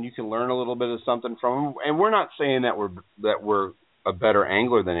with, and you can learn a little bit of something from them. And we're not saying that we're a better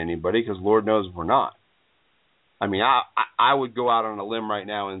angler than anybody, because Lord knows we're not. I mean, I would go out on a limb right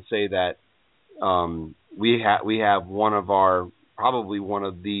now and say that we have probably one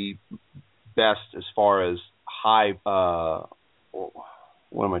of the best as far as high. What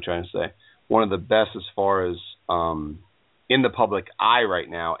am I trying to say? One of the best as far as in the public eye right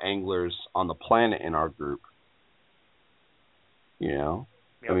now, anglers on the planet in our group. You know,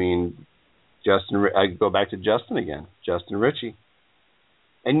 yep. I mean, I go back to Justin again, Justin Ritchie.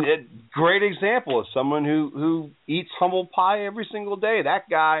 And a great example of someone who eats humble pie every single day. That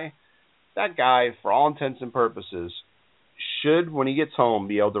guy, for all intents and purposes, should, when he gets home,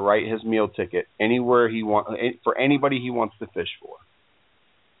 be able to write his meal ticket anywhere he wants, for anybody he wants to fish for.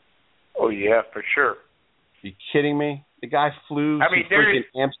 Oh yeah, for sure. Are you kidding me? The guy flew to freaking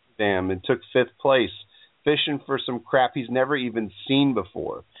Amsterdam and took 5th place, fishing for some crap he's never even seen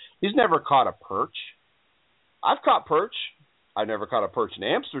before. He's never caught a perch. I've caught perch. I've never caught a perch in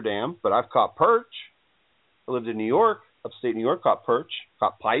Amsterdam, but I've caught perch. I lived in New York, upstate New York, caught perch,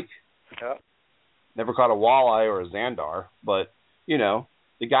 caught pike. Yeah. Never caught a walleye or a Xandar, but, you know,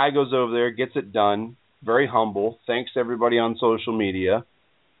 the guy goes over there, gets it done, very humble, thanks everybody on social media.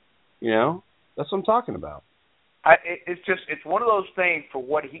 You know, that's what I'm talking about. It's one of those things, for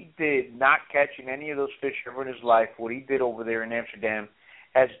what he did, not catching any of those fish ever in his life, what he did over there in Amsterdam,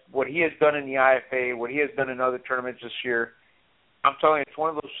 as what he has done in the IFA, what he has done in other tournaments this year. I'm telling you, it's one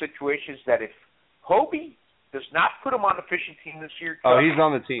of those situations that if Hobie does not put him on the fishing team this year, oh, he's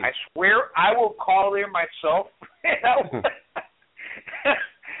on the team. I swear I will call there myself.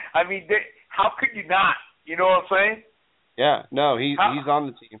 I mean, how could you not? You know what I'm saying? Yeah, no, he's on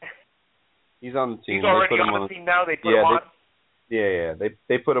the team. He's on the team. He's already on the team now. They put him on. Yeah.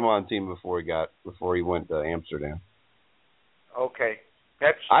 They put him on the team before he went to Amsterdam. Okay.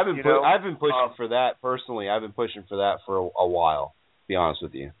 I've been pushing for that personally. I've been pushing for that for a while. To be honest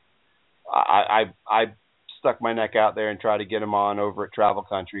with you, I stuck my neck out there and tried to get him on over at Travel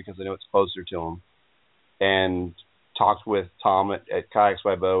Country because I know it's closer to him, and talked with Tom at Kayaks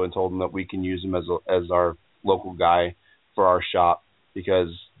by Bo and told him that we can use him as our local guy for our shop, because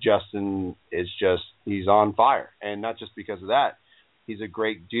Justin is he's on fire, and not just because of that. He's a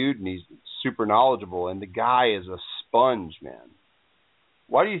great dude and he's super knowledgeable, and the guy is a sponge, man.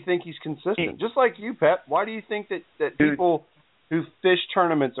 Why do you think he's consistent? Just like you, Pep. Why do you think that people who fish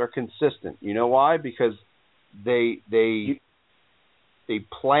tournaments are consistent? You know why? Because they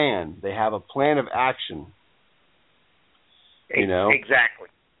plan. They have a plan of action. You know? Exactly.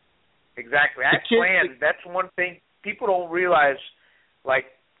 That plan, that's one thing people don't realize.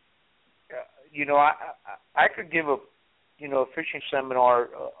 Like, you know, I could give a fishing seminar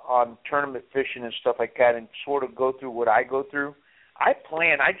on tournament fishing and stuff like that, and sort of go through what I go through. I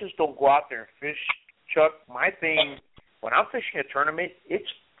plan. I just don't go out there and fish, Chuck. My thing, when I'm fishing a tournament,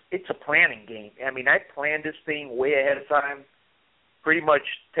 it's a planning game. I mean, I plan this thing way ahead of time, pretty much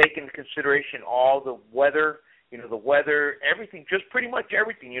take into consideration all the weather, everything, just pretty much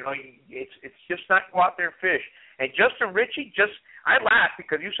everything. It's just not go out there and fish. And Justin Ritchie, I laugh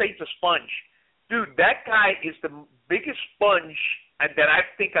because you say he's a sponge. Dude, that guy is the biggest sponge that I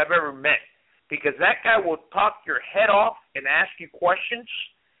think I've ever met, because that guy will talk your head off and ask you questions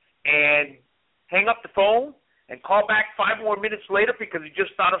and hang up the phone and call back 5 more minutes later because he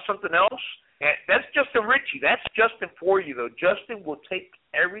just thought of something else. And that's Justin Ritchie. That's Justin for you, though. Justin will take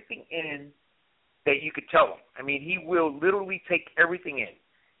everything in that you could tell him. I mean, he will literally take everything in.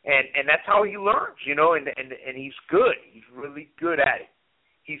 And that's how he learns, and he's good. He's really good at it.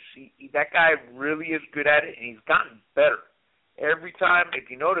 That guy really is good at it, and he's gotten better. Every time, if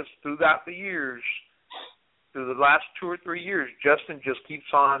you notice, throughout the years, through the last 2 or 3 years, Justin just keeps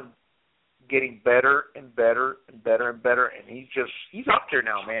on getting better and better and better and better, and he's up there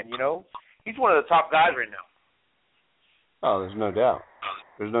now, man, He's one of the top guys right now. Oh, there's no doubt.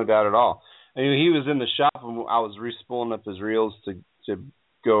 There's no doubt at all. I mean, he was in the shop when I was respooling up his reels to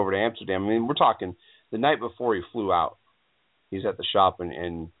go over to Amsterdam. I mean, we're talking the night before he flew out. He's at the shop,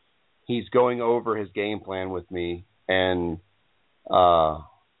 and he's going over his game plan with me. And, I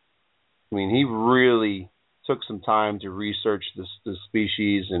mean, he really took some time to research the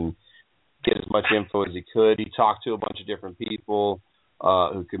species and get as much info as he could. He talked to a bunch of different people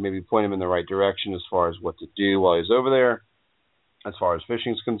who could maybe point him in the right direction as far as what to do while he's over there, as far as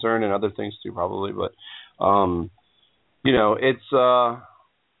fishing's concerned, and other things too, probably. But, it's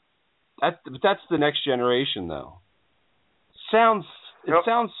that's the next generation, though. It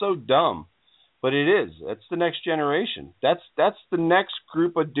sounds so dumb, but it is. That's the next generation. That's the next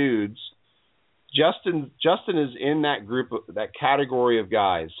group of dudes. Justin is in that group, that category of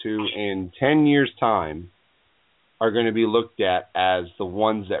guys who, in 10 years' time, are going to be looked at as the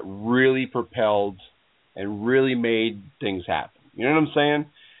ones that really propelled and really made things happen. You know what I'm saying?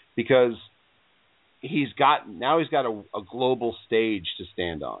 Because he's got a global stage to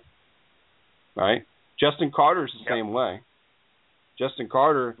stand on, right? Justin Carter's the same way. Justin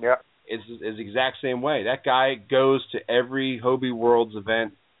Carter is the exact same way. That guy goes to every Hobie Worlds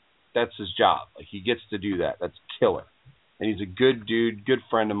event. That's his job. Like, he gets to do that. That's killer. And he's a good dude, good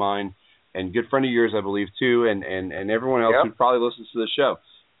friend of mine, and good friend of yours, I believe, too, and everyone else who probably listens to the show.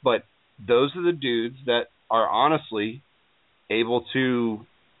 But those are the dudes that are honestly able to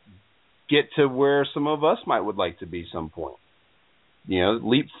get to where some of us would like to be some point.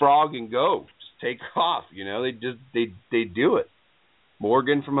 Leapfrog and go. Just take off. They do it.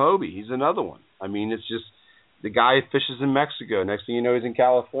 Morgan from Hobie, he's another one. I mean, it's just the guy fishes in Mexico. Next thing you know, he's in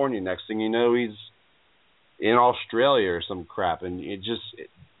California. Next thing you know, he's in Australia or some crap. And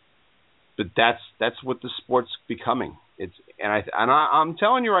but that's what the sport's becoming. I'm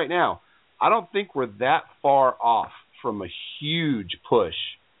telling you right now, I don't think we're that far off from a huge push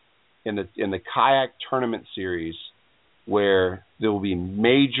in the kayak tournament series where there will be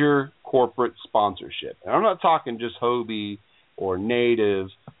major corporate sponsorship. And I'm not talking just Hobie or Native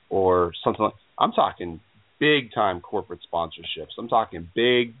or something like. I'm talking big time corporate sponsorships. I'm talking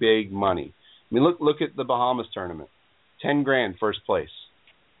big money. I mean, look at the Bahamas tournament. $10,000 first place.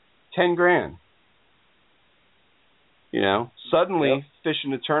 $10,000. Suddenly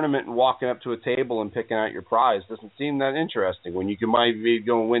fishing a tournament and walking up to a table and picking out your prize doesn't seem that interesting when you might be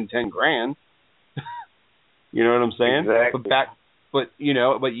going to win $10,000. You know what I'm saying? Exactly. But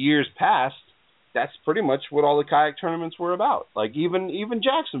years past, that's pretty much what all the kayak tournaments were about. Like even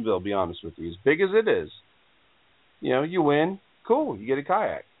Jacksonville, to be honest with you, as big as it is, you win, cool, you get a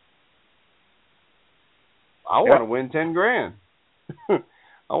kayak. I want to win $10,000.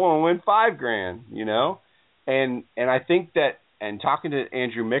 I want to win $5,000. And I think that, and talking to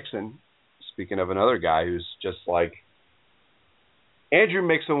Andrew Mixon, speaking of another guy who's just like Andrew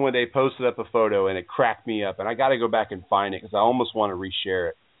Mixon, when they posted up a photo and it cracked me up, and I got to go back and find it because I almost want to reshare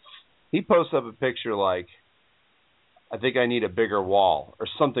it. He posted up a picture like, I think I need a bigger wall or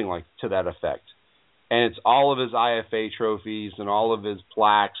something like to that effect. And it's all of his IFA trophies and all of his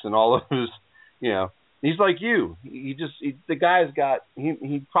plaques and all of his, he's like you. The guy's got,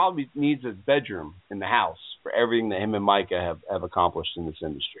 he probably needs a bedroom in the house for everything that him and Micah have accomplished in this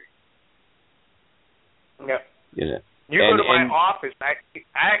industry. Yeah. You go to my office. I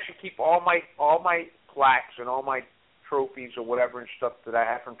actually keep all my plaques and all my trophies or whatever and stuff that I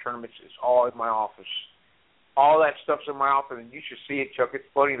have from tournaments. It's all in my office. All that stuff's in my office, and you should see it, Chuck. It's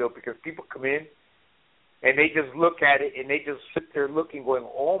funny though because people come in and they just look at it and they just sit there looking, going,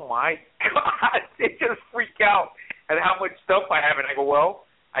 "Oh my God!" They just freak out at how much stuff I have, and I go, "Well,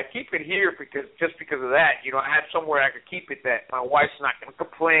 I keep it here because of that. You know, I have somewhere I could keep it that my wife's not going to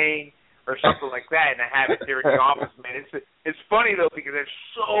complain or something like that, and I have it there in the office, man. It's funny though because there's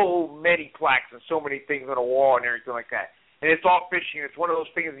so many plaques and so many things on the wall and everything like that, and it's all fishing. It's one of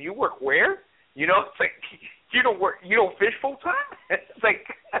those things. You work where? You know, it's like you don't fish full time. It's like.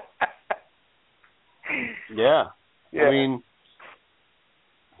 Yeah. I mean,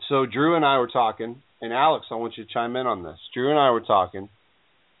 so Drew and I were talking, and Alex, I want you to chime in on this. Drew and I were talking,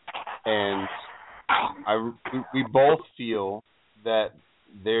 and we both feel that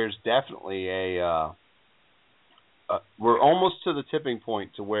there's definitely we're almost to the tipping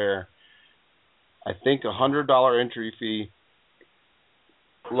point to where I think $100 entry fee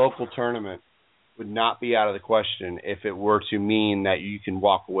local tournament would not be out of the question if it were to mean that you can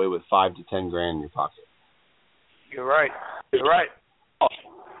walk away with $5 to $10 grand in your pocket. You're right.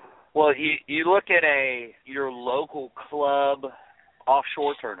 Well, you look at your local club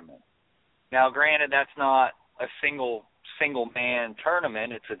offshore tournament. Now, granted, that's not a single man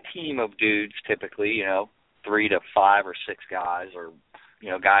tournament. It's a team of dudes, typically, 3 to 5 or 6 guys, or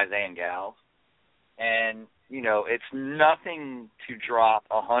guys and gals, and it's nothing to drop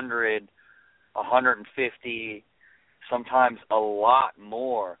 100. 150, sometimes a lot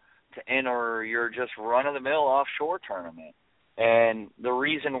more to enter your just run-of-the-mill offshore tournament. And the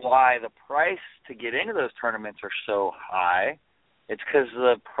reason why the price to get into those tournaments are so high, it's because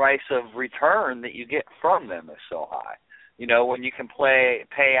the price of return that you get from them is so high. When you can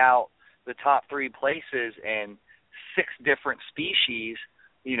pay out the top 3 places and 6 different species,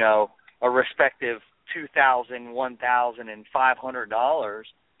 a respective $2,000, $1,000, and $500,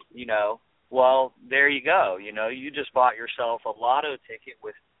 well, there you go. You just bought yourself a lotto ticket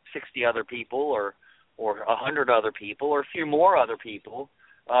with 60 other people or 100 other people or a few more other people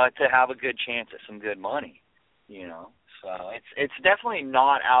to have a good chance at some good money, So it's definitely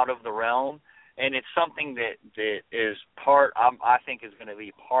not out of the realm, and it's something that is I think is going to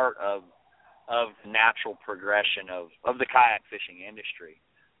be part of the natural progression of the kayak fishing industry.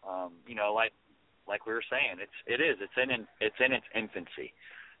 Like we were saying, it's in its infancy.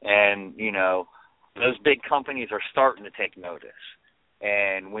 And, those big companies are starting to take notice.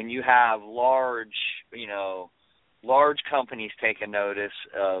 And when you have large companies taking notice,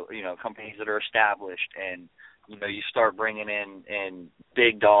 companies that are established, and, you start bringing in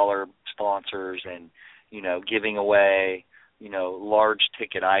big dollar sponsors and, giving away, large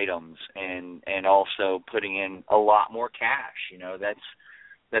ticket items and also putting in a lot more cash,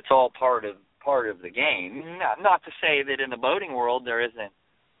 that's all part of the game. Not to say that in the boating world there isn't.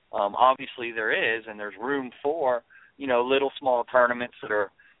 Obviously there is, and there's room for, little small tournaments that are,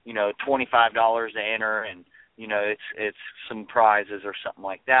 $25 to enter, and, it's some prizes or something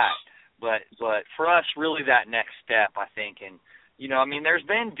like that. But for us, really that next step, I think, and, there's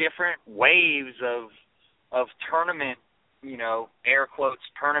been different waves of tournament, air quotes,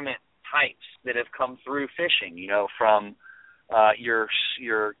 tournament types that have come through fishing, from your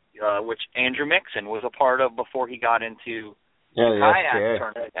which Andrew Mixon was a part of before he got into the kayak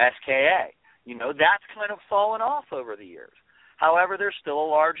tournament, SKA. That's kind of fallen off over the years. However, there's still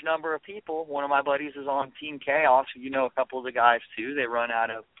a large number of people. One of my buddies is on Team Chaos. A couple of the guys too. They run out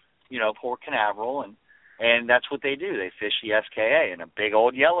of, Port Canaveral, and that's what they do. They fish the SKA in a big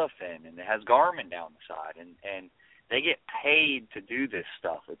old yellowfin, and it has Garmin down the side, and they get paid to do this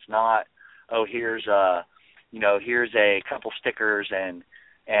stuff. It's not, here's a couple stickers and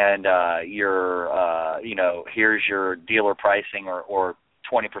here's your dealer pricing or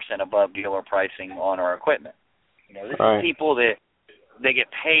 20% above dealer pricing on our equipment. This is people that they get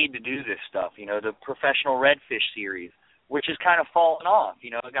paid to do this stuff. The professional Redfish series, which has kind of fallen off.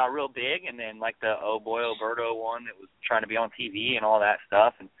 It got real big, and then like the Oh Boy Alberto one that was trying to be on TV and all that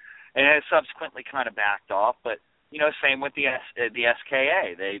stuff, and it subsequently kind of backed off. But same with the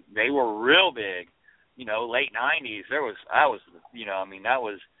SKA. They were real big. Late 90s. That was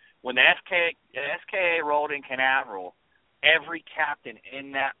when the SKA rolled in Canaveral. Every captain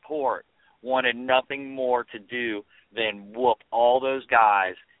in that port wanted nothing more to do than whoop all those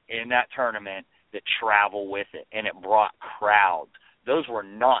guys in that tournament that travel with it, and it brought crowds. Those were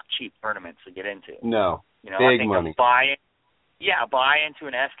not cheap tournaments to get into. No, big I think money. Buy into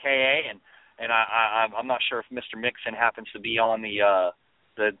an SKA, and I'm not sure if Mr. Mixon happens to be on the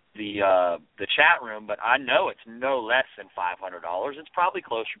chat room, but I know it's no less than $500. It's probably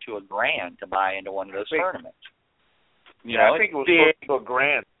closer to $1,000 to buy into one of those tournaments. I think it was close to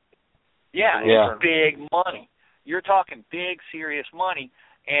 $1,000. Yeah, it's big money. You're talking big, serious money,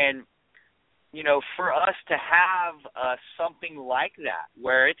 and for us to have something like that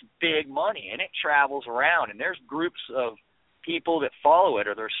where it's big money and it travels around and there's groups of people that follow it,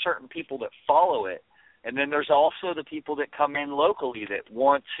 or there's certain people that follow it, and then there's also the people that come in locally that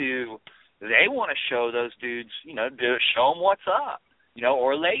want to show those dudes, show them what's up,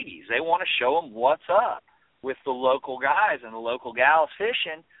 or ladies, they want to show them what's up with the local guys and the local gals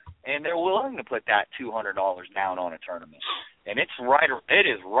fishing, and they're willing to put that $200 down on a tournament. And it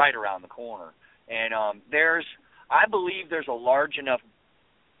is right around the corner. And I believe there's a large enough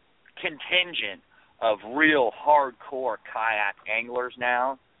contingent of real hardcore kayak anglers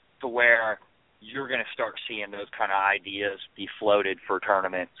now to where you're going to start seeing those kind of ideas be floated for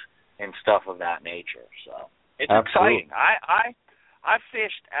tournaments and stuff of that nature. So it's Absolutely. Exciting.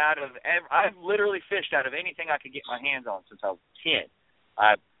 I've literally fished out of anything I could get my hands on since I was a kid.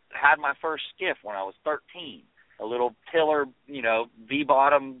 I had my first skiff when I was 13, a little tiller,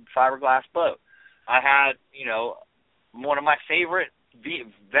 V-bottom fiberglass boat. I had, one of my favorite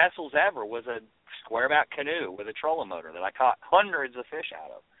vessels ever was a squareback canoe with a trolling motor that I caught hundreds of fish out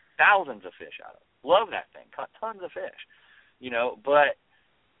of, thousands of fish out of. Love that thing. Caught tons of fish. But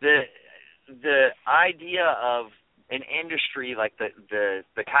the idea of an industry like the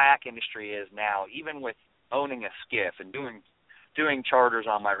kayak industry is now, even with owning a skiff and doing charters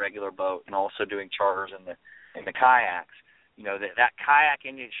on my regular boat and also doing charters in the kayaks, that kayak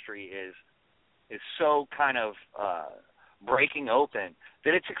industry is so kind of breaking open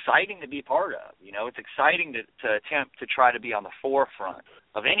that it's exciting to be part of. It's exciting to attempt to try to be on the forefront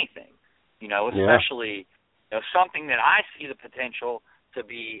of anything, especially something that I see the potential to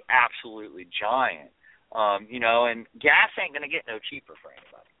be absolutely giant. And gas ain't going to get no cheaper for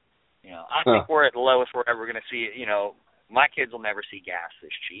anybody. I think we're at the lowest we're ever going to see it. My kids will never see gas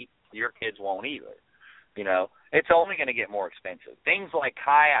this cheap. Your kids won't either. It's only going to get more expensive. Things like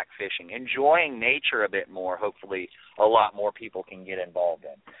kayak fishing, enjoying nature a bit more, hopefully a lot more people can get involved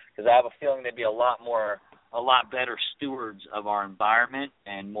in. Because I have a feeling they'd be a lot better stewards of our environment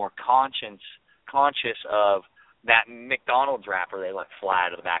and more conscious of that McDonald's wrapper they let fly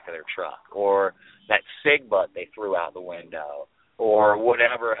out of the back of their truck, or that cig butt they threw out the window, or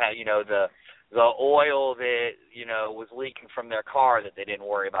whatever, the oil that, was leaking from their car that they didn't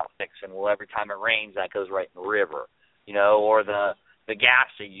worry about fixing. Well, every time it rains, that goes right in the river, or the gas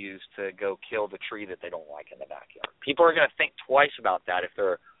they use to go kill the tree that they don't like in the backyard. People are going to think twice about that if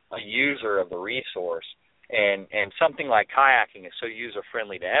they're a user of the resource. And something like kayaking is so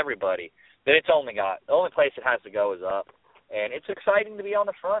user-friendly to everybody that the only place it has to go is up. And it's exciting to be on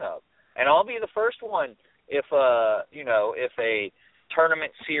the front of. And I'll be the first one if a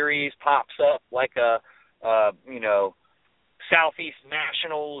tournament series pops up like a Southeast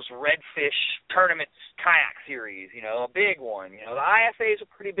Nationals Redfish Tournament kayak series, a big one. The IFA is a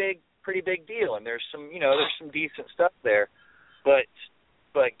pretty big deal, and there's some decent stuff there, but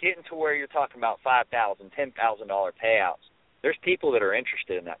getting to where you're talking about $5,000, $10,000 payouts, there's people that are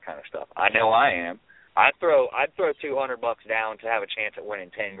interested in that kind of stuff. I know I am. I'd throw $200 down to have a chance at winning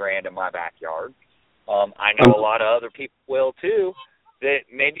 $10,000 in my backyard. I know a lot of other people will too, that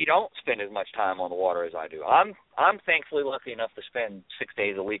maybe don't spend as much time on the water as I do. I'm thankfully lucky enough to spend 6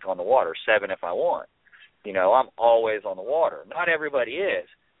 days a week on the water, 7 if I want. I'm always on the water. Not everybody is,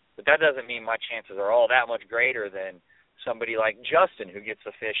 but that doesn't mean my chances are all that much greater than somebody like Justin, who gets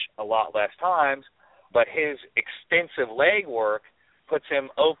to fish a lot less times, but his extensive leg work puts him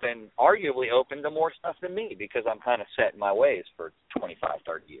arguably open to more stuff than me, because I'm kind of set in my ways for 25,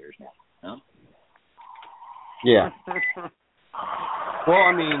 30 years now. Yeah. Well,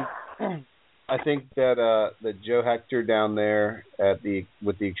 I mean, I think that Joe Hector down there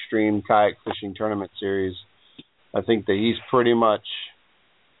with the Extreme Kayak Fishing Tournament Series, I think that he's pretty much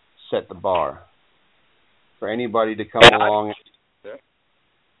set the bar for anybody to come along.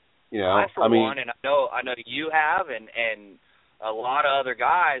 I one, and I know you have, and a lot of other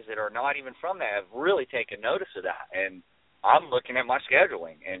guys that are not even from there have really taken notice of that. And I'm looking at my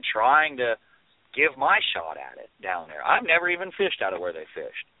scheduling and trying to give my shot at it down there. I've never even fished out of where they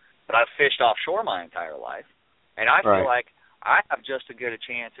fished, but I've fished offshore my entire life, and I feel like I have just as good a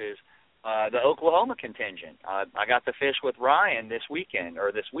chance as the Oklahoma contingent. I got to fish with Ryan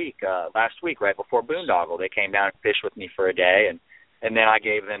last week, right before Boondoggle. They came down and fished with me for a day, and then I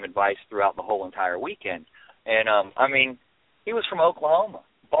gave them advice throughout the whole entire weekend. And, he was from Oklahoma,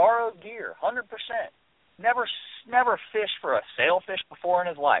 borrowed gear, 100%. Never fished for a sailfish before in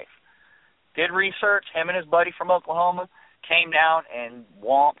his life. Did research, him and his buddy from Oklahoma came down and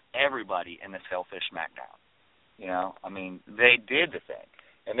whomped everybody in the sailfish smackdown. They did the thing.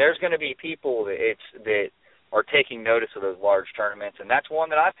 And there's going to be people that are taking notice of those large tournaments, and that's one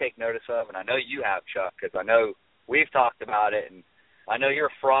that I take notice of, and I know you have, Chuck, because I know we've talked about it, and I know you're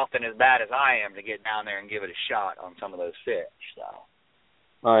frothing as bad as I am to get down there and give it a shot on some of those fish. So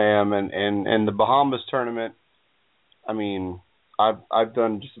I am, and the Bahamas tournament, I mean, I've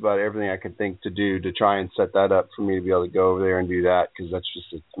done just about everything I could think to do to try and set that up for me to be able to go over there and do that, because that's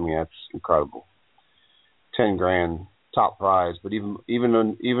just, that's incredible. $10,000 top prize, but even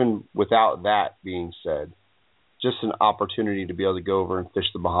without that being said, just an opportunity to be able to go over and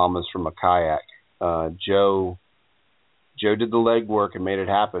fish the Bahamas from a kayak. Joe did the legwork and made it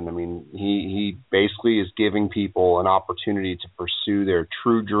happen. I mean, he basically is giving people an opportunity to pursue their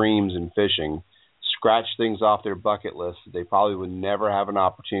true dreams in fishing, scratch things off their bucket list that they probably would never have an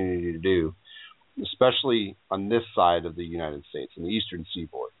opportunity to do, especially on this side of the United States, in the Eastern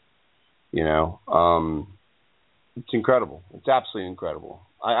Seaboard. It's incredible. It's absolutely incredible.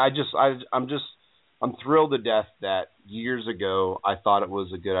 I'm thrilled to death that years ago I thought it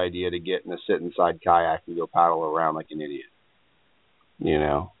was a good idea to get in a sit inside kayak and go paddle around like an idiot.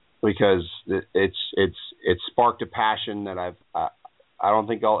 Because it's sparked a passion that I don't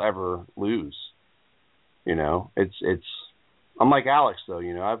think I'll ever lose. I'm like Alex though.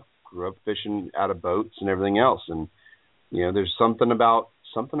 I grew up fishing out of boats and everything else, and there's something about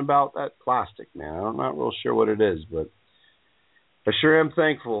that plastic, man. I'm not real sure what it is, but I sure am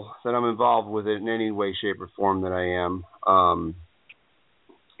thankful that I'm involved with it in any way, shape, or form that I am.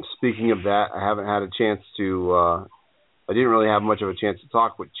 Speaking of that, I haven't had a chance to, I didn't really have much of a chance to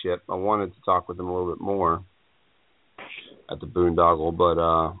talk with Chip. I wanted to talk with him a little bit more at the boondoggle, but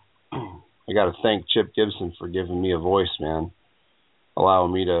I got to thank Chip Gibson for giving me a voice, man,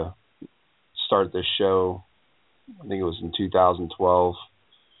 allowing me to start this show. I think it was in 2012,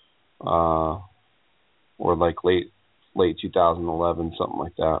 or like late 2011, something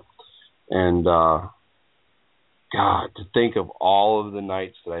like that. And God, to think of all of the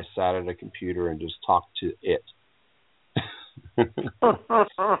nights that I sat at a computer and just talked to it.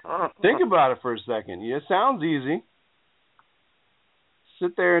 Think about it for a second. It sounds easy.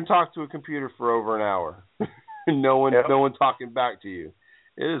 Sit there and talk to a computer for over an hour. No one talking back to you.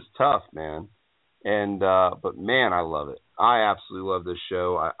 It is tough, man. And but man, I love it. I absolutely love this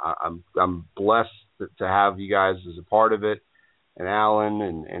show. I'm blessed to have you guys as a part of it, and Alan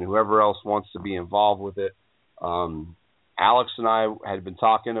and whoever else wants to be involved with it. Alex and I had been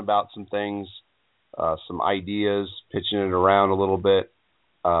talking about some things, some ideas, pitching it around a little bit,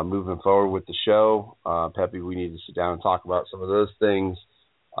 moving forward with the show. Peppy, we need to sit down and talk about some of those things.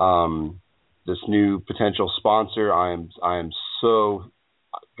 This new potential sponsor, I am so,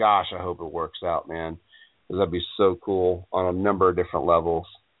 gosh, I hope it works out, man, because that'd be so cool on a number of different levels.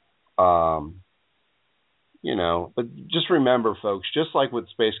 But just remember, folks, just like with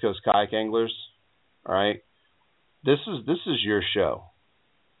Space Coast Kayak Anglers, all right, this is your show.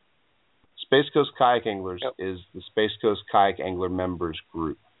 Space Coast Kayak Anglers is the Space Coast Kayak Angler members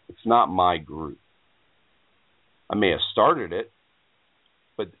group. It's not my group. I may have started it,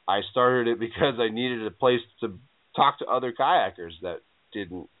 but I started it because I needed a place to talk to other kayakers that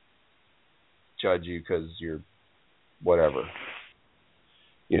didn't judge you because you're whatever.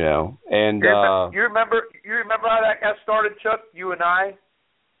 And you remember how that got started, Chuck? You and I,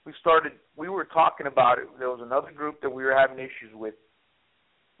 we were talking about it. There was another group that we were having issues with.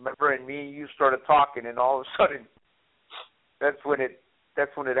 Remember, and me and you started talking, and all of a sudden, that's when it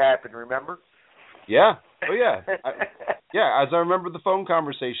happened. Remember? Yeah. Oh yeah. As I remember the phone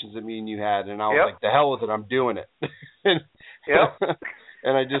conversations that me and you had, and I was like, "The hell with it, I'm doing it." And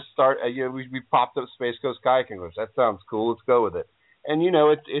I just we popped up Space Coast Kayak Anglers. That sounds cool. Let's go with it. And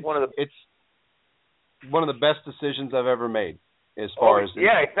it's one of the best decisions I've ever made as far as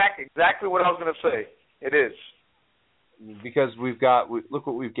exactly what I was going to say. It is. Because look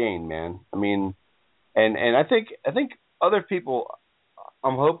what we've gained, man. I mean, and I think other people,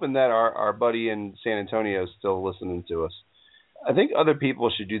 I'm hoping that our buddy in San Antonio is still listening to us. I think other people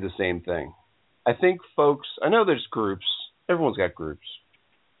should do the same thing. I think folks, I know there's groups. Everyone's got groups.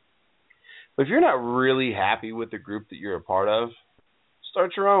 But if you're not really happy with the group that you're a part of,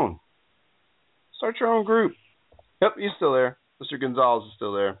 start your own. Start your own group. Yep, he's still there. Mr. Gonzalez is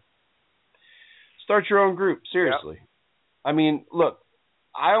still there. Start your own group, seriously. Yep. I mean, look,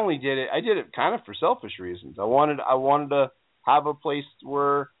 I did it kind of for selfish reasons. I wanted to have a place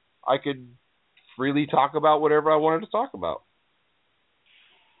where I could freely talk about whatever I wanted to talk about.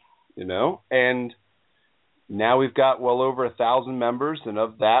 And now we've got well over 1,000 members, and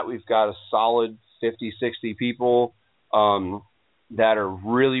of that we've got a solid 50, 60 people that are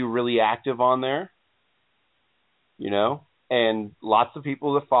really, really active on there. and lots of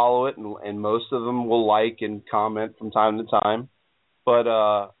people that follow it, and most of them will like and comment from time to time. But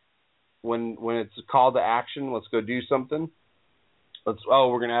when it's a call to action, let's go do something.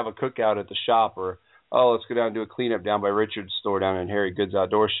 We're gonna have a cookout at the shop, or let's go down and do a cleanup down by Richard's store down in Harry Goods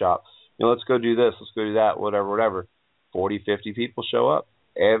Outdoor Shop. Let's go do this, let's go do that, whatever. 40, 50 people show up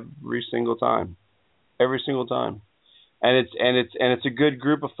every single time. And it's a good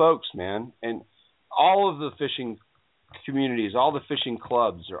group of folks, man. And all of the fishing communities, all the fishing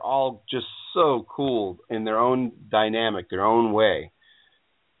clubs are all just so cool in their own dynamic, their own way.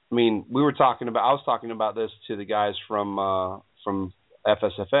 I mean, I was talking about this to the guys from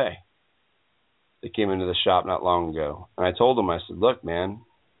FSFA that came into the shop not long ago. And I told them, I said, look, man,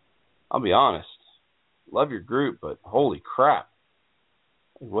 I'll be honest. Love your group, but holy crap.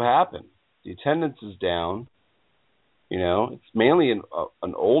 What happened? The attendance is down. It's mainly an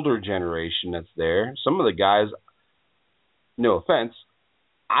older generation that's there. Some of the guys, no offense,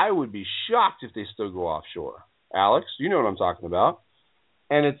 I would be shocked if they still go offshore. Alex, you know what I'm talking about.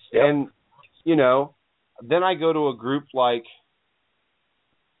 And it's, yep. And, then I go to a group like,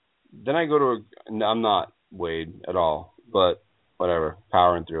 I'm not Wade at all, but whatever,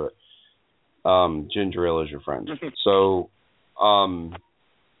 powering through it. Ginger Ale is your friend. So,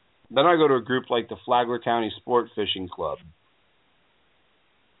 then I go to a group like the Flagler County Sport Fishing Club.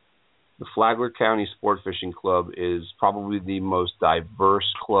 The Flagler County Sport Fishing Club is probably the most diverse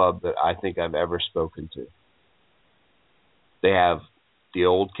club that I think I've ever spoken to. They have the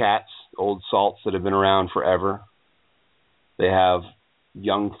old cats, old salts that have been around forever. They have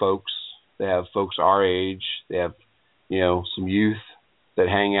young folks. They have folks our age. They have, some youth that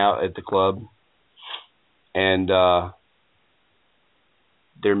hang out at the club. And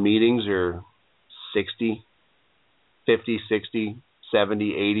their meetings are 50, 60,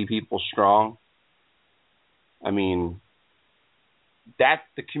 70, 80 people strong. I mean, that's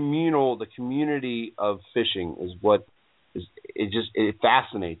the community of fishing is what is, it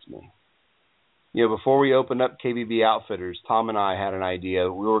fascinates me. Before we opened up KBB Outfitters, Tom and I had an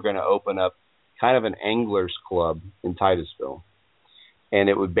idea. We were going to open up kind of an anglers club in Titusville. And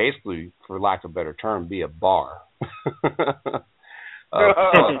it would basically, for lack of a better term, be a bar.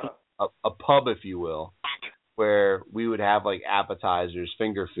 A pub, if you will, where we would have like appetizers,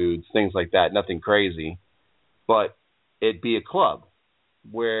 finger foods, things like that, nothing crazy. But it'd be a club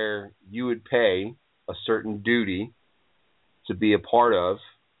where you would pay a certain duty to be a part of,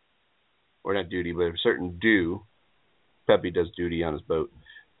 or not duty, but a certain due. Pepe does duty on his boat.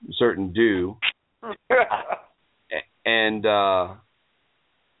 A certain due. And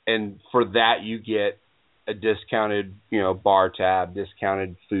for that you get a discounted, bar tab,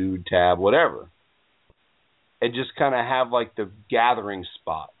 discounted food tab, whatever. And just kind of have like the gathering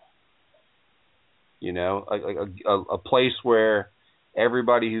spot, a place where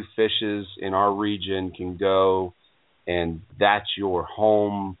everybody who fishes in our region can go, and that's your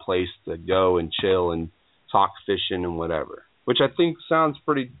home place to go and chill and talk fishing and whatever, which I think sounds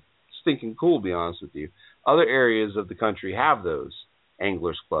pretty stinking cool, to be honest with you. Other areas of the country have those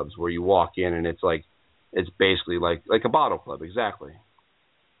anglers clubs where you walk in and it's basically like a bottle club, exactly.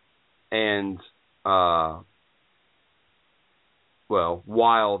 And while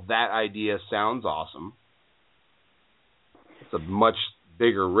that idea sounds awesome, it's a much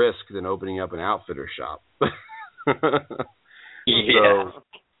bigger risk than opening up an outfitter shop. Yeah. So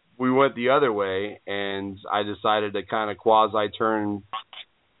we went the other way, and I decided to kind of quasi-turn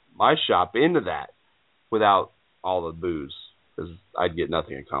my shop into that without all the booze, because I'd get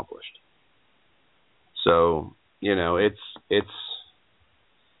nothing accomplished. So, it's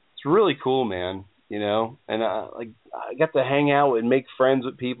really cool, man, and I got to hang out and make friends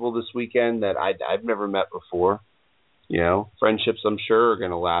with people this weekend that I've never met before. Friendships I'm sure are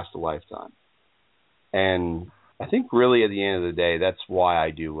going to last a lifetime. And I think really at the end of the day, that's why I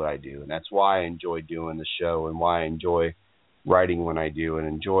do what I do, and that's why I enjoy doing the show, and why I enjoy writing when I do, and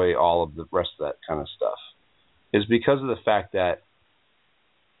enjoy all of the rest of that kind of stuff, is because of the fact that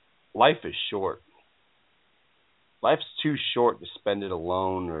life is short. Life's too short to spend it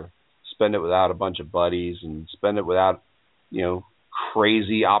alone, or spend it without a bunch of buddies, and spend it without,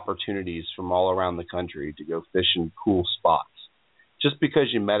 crazy opportunities from all around the country to go fish in cool spots. Just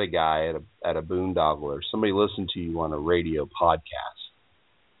because you met a guy at a boondoggle, or somebody listened to you on a radio podcast.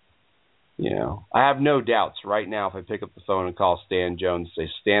 I have no doubts right now if I pick up the phone and call Stan Jones and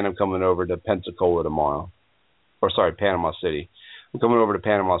say, Stan, I'm coming over to Pensacola tomorrow. Panama City. I'm coming over to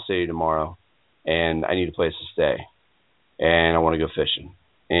Panama City tomorrow, and I need a place to stay. And I want to go fishing.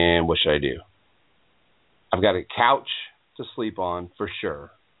 And what should I do? I've got a couch to sleep on for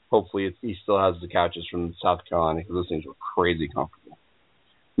sure. hopefully he still has the couches from South Carolina, because those things were crazy comfortable.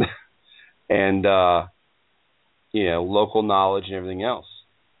 And, local knowledge and everything else.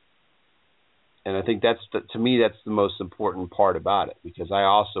 And I think to me, that's the most important part about it, because I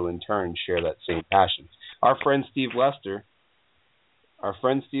also, in turn, share that same passion. Our friend Steve Lester has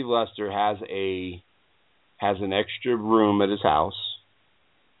an extra room at his house,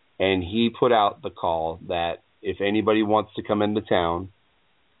 and he put out the call that if anybody wants to come into town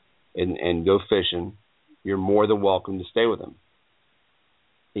and go fishing, you're more than welcome to stay with him.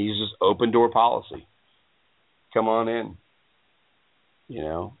 He's just open door policy. Come on in.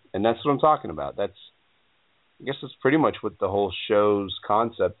 And that's what I'm talking about. I guess that's pretty much what the whole show's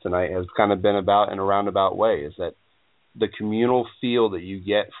concept tonight has kind of been about in a roundabout way, is that the communal feel that you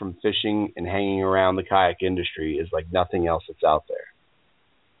get from fishing and hanging around the kayak industry is like nothing else that's out there.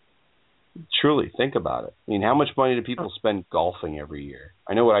 Truly, think about it. I mean, how much money do people spend golfing every year?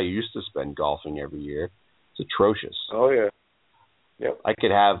 I know what I used to spend golfing every year. It's atrocious. Oh, yeah. Yep. I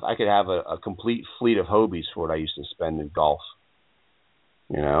could have a complete fleet of Hobies for what I used to spend in golf.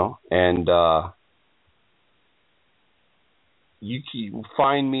 And you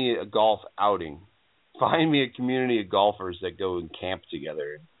find me a golf outing. Find me a community of golfers that go and camp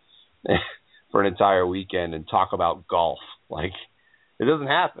together for an entire weekend and talk about golf. Like, it doesn't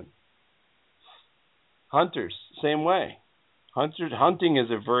happen. Hunters, same way. Hunting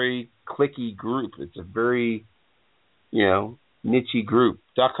is a very cliquey group. It's a very, niche-y group.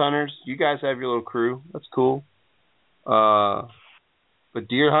 Duck hunters, you guys have your little crew. That's cool. But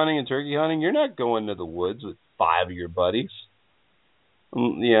deer hunting and turkey hunting, you're not going to the woods with 5 of your buddies.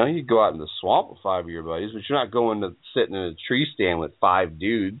 You go out in the swamp with 5 of your buddies, but you're not going to sitting in a tree stand with 5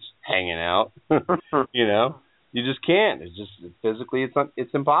 dudes hanging out. You just can't. It's just physically,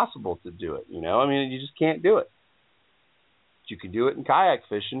 it's impossible to do it. You just can't do it. But you can do it in kayak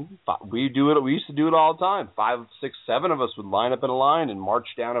fishing. We used to do it all the time. 5, 6, 7 of us would line up in a line and march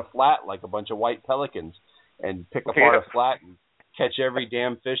down a flat like a bunch of white pelicans and pick apart a flat and catch every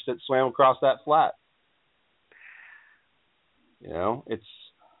damn fish that swam across that flat.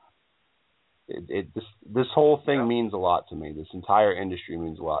 This whole thing means a lot to me. This entire industry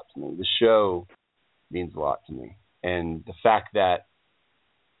means a lot to me. The show means a lot to me. And the fact that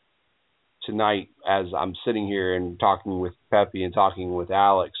tonight, as I'm sitting here and talking with Peppy and talking with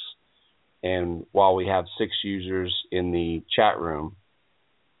Alex, and while we have 6 users in the chat room,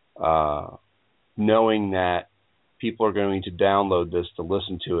 knowing that people are going to download this to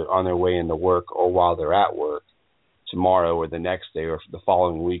listen to it on their way into work or while they're at work tomorrow or the next day or the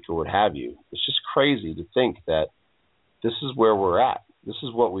following week or what have you. It's just crazy to think that this is where we're at. This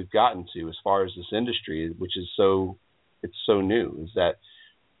is what we've gotten to as far as this industry, which is so new, is that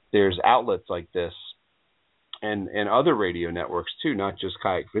there's outlets like this and other radio networks too, not just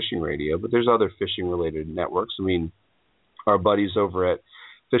Kayak Fishing Radio, but there's other fishing related networks. I mean, our buddies over at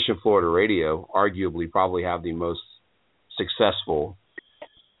Fishing Florida Radio arguably probably have the most successful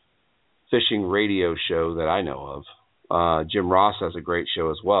fishing radio show that I know of. Jim Ross has a great show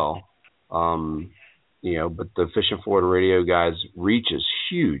as well. But the Fishing Florida Radio guys' reach is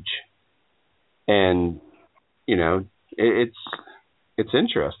huge. And, it's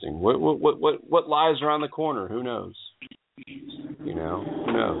interesting. What lies around the corner? Who knows? Who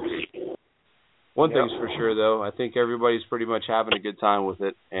knows? One thing's for sure, though. I think everybody's pretty much having a good time with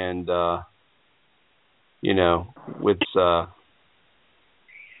it. And,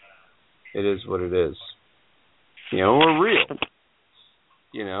 it is what it is. We're real.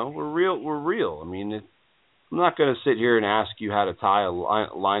 We're real. I mean, I'm not going to sit here and ask you how to tie a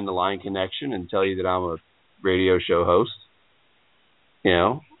line-to-line connection and tell you that I'm a radio show host.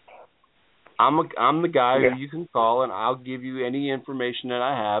 I'm the guy who you can call, and I'll give you any information that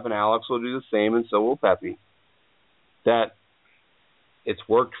I have, and Alex will do the same, and so will Peppy. That it's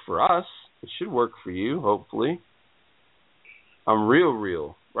worked for us. It should work for you, hopefully. I'm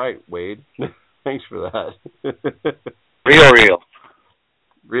real. Right, Wade? Thanks for that. Real.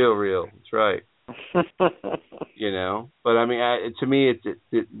 Real. That's right. But I mean, to me,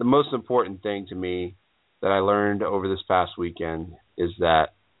 the most important thing to me that I learned over this past weekend is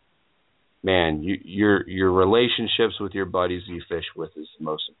that, man, your relationships with your buddies you fish with is the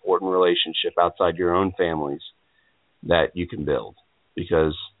most important relationship outside your own families that you can build,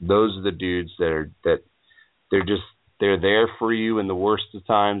 because those are the dudes that they're there for you in the worst of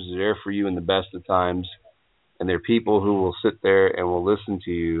times, they're there for you in the best of times, and they're people who will sit there and will listen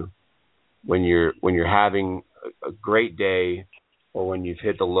to you when you're having a great day or when you've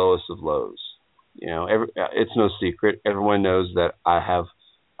hit the lowest of lows. It's no secret. Everyone knows that I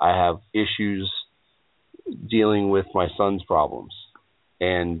have issues dealing with my son's problems,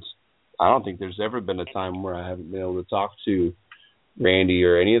 And I don't think there's ever been a time where I haven't been able to talk to Randy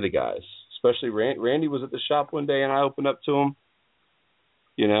or any of the guys. Especially Randy was at the shop one day, and I opened up to him.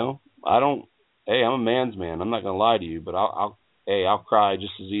 You know, I'm a man's man. I'm not going to lie to you, but I'll cry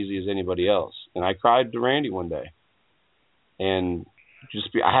just as easy as anybody else. And I cried to Randy one day. And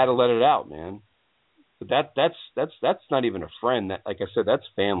I had to let it out, man. But that's not even a friend. That, like I said, that's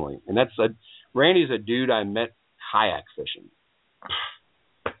family. And Randy's a dude I met kayak fishing.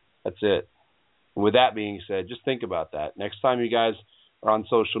 That's it. And with that being said, just think about that. Next time you guys are on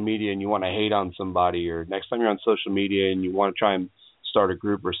social media and you want to hate on somebody, or next time you're on social media and you want to try and start a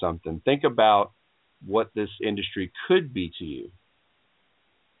group or something, think about what this industry could be to you.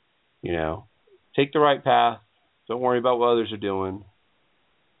 You know, take the right path. Don't worry about what others are doing.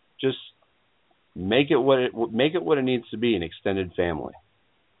 Just make it what it needs to be, an extended family.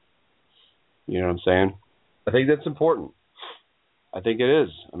 You know what I'm saying? I think that's important. I think it is.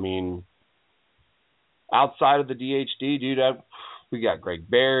 I mean, outside of the DHD, dude, we got Greg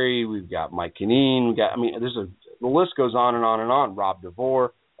Berry, we've got Mike Kineen, the list goes on and on and on. Rob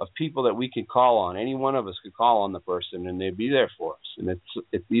DeVore, of people that we could call on. Any one of us could call on the person, and they'd be there for us. And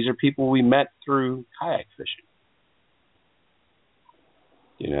these are people we met through kayak fishing.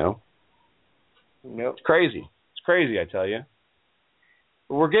 You know? Nope. It's crazy. It's crazy, I tell you.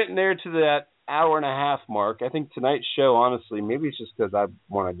 But we're getting there to that hour and a half mark. I think tonight's show, honestly, maybe it's just because I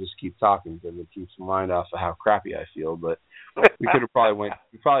want to just keep talking because it keeps my mind off of how crappy I feel. But we probably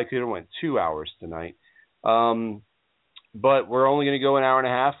could have went 2 hours tonight. But we're only going to go an hour and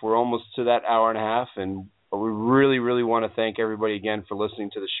a half. We're almost to that hour and a half, and we really, really want to thank everybody again for listening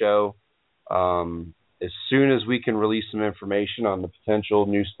to the show. As soon as we can release some information on the potential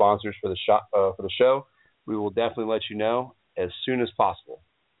new sponsors for the show, we will definitely let you know as soon as possible.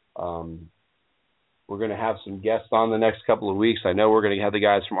 We're going to have some guests on the next couple of weeks. I know we're going to have the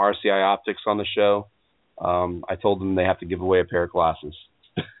guys from RCI Optics on the show. I told them they have to give away a pair of glasses.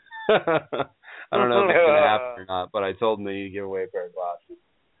 I don't know if it's going to happen or not, but I told them they need to give away a pair of glasses.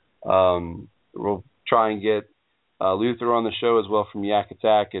 We'll try and get Luther on the show as well from Yak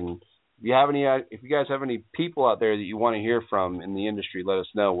Attack. And if you guys have any people out there that you want to hear from in the industry, let us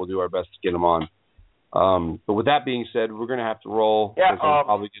know. We'll do our best to get them on. But with that being said, we're going to have to roll. Yeah.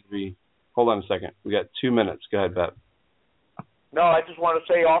 Probably going to be. Hold on a second. We got 2 minutes. Go ahead, Pat. No, I just want to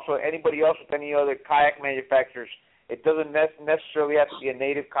say also, anybody else with any other kayak manufacturers, it doesn't necessarily have to be a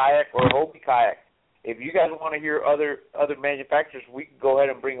native kayak or a Hobie kayak. If you guys want to hear other manufacturers, we can go ahead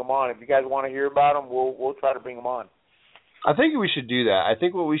and bring them on. If you guys want to hear about them, we'll try to bring them on. I think we should do that. I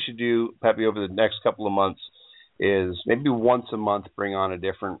think what we should do, Pepe, over the next couple of months is maybe once a month bring on a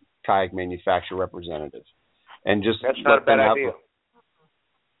different kayak manufacturer representative. And just That's not a bad idea.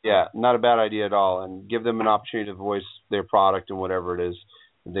 Yeah, not a bad idea at all. And give them an opportunity to voice their product and whatever it is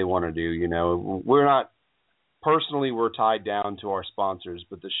that they want to do. You know, we're tied down to our sponsors,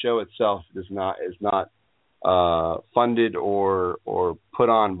 but the show itself is not funded or put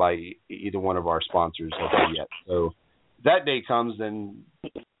on by either one of our sponsors as of yet. So if that day comes, then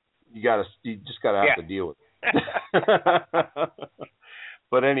you just gotta have to deal with it.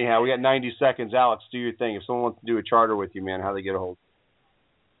 But anyhow, we got 90 seconds. Alex, do your thing. If someone wants to do a charter with you, man, how do they get a hold?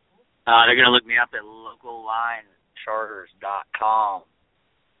 They're going to look me up at locallinecharters.com.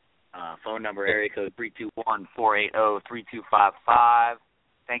 Phone number, area code 321-480-3255.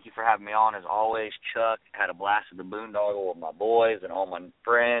 Thank you for having me on, as always, Chuck. Had a blast at the boondoggle with my boys and all my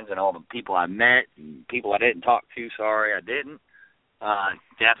friends and all the people I met and people I didn't talk to. Sorry I didn't.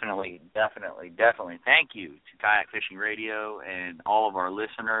 Definitely thank you to Kayak Fishing Radio and all of our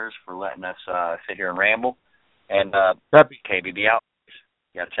listeners for letting us sit here and ramble. And KBB out.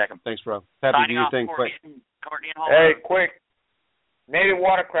 You got to check them. Thanks, bro. Peppy, do your thing quick. Hey, quick. Native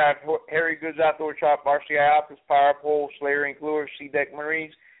Watercraft, Harry Goods Outdoor Shop, RCI Optics, Power Pole, Slayer Ink Lures, SeaDeck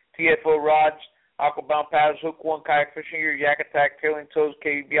Marines, TFO Rods, Aquabound Paddles, Hook One, Kayak Fishing Gear, Yak Attack, Tailing Toes,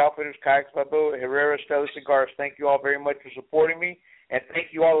 KBB Outfitters, Kayaks by Boat, Herrera, Stella Cigars. Thank you all very much for supporting me, and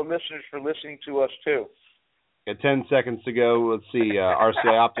thank you all the listeners for listening to us, too. Got 10 seconds to go. Let's see.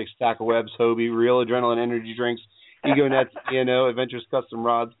 RCI Optics, Tackle Webs, Hobie, Real Adrenaline Energy Drinks, Ego Nets, ENO, Adventures Custom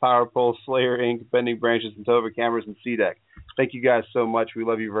Rods, Power Pole, Slayer Inc., Bending Branches, and Tova Cameras, and SeaDeck. Thank you guys so much. We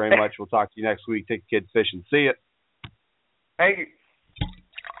love you very much. We'll talk to you next week. Take the kids fishing. See ya. Thank you.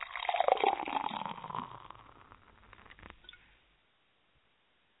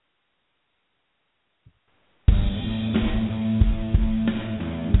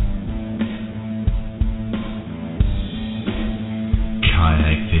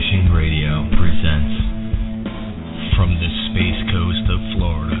 Kayak Fishing Radio presents, from the Space Coast of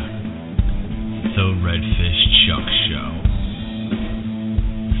Florida, the Redfish Chucks Show.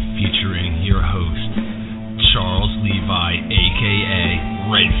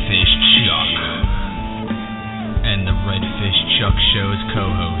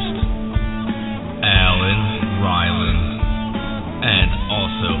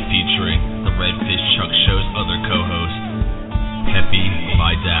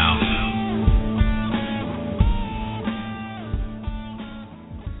 Dow.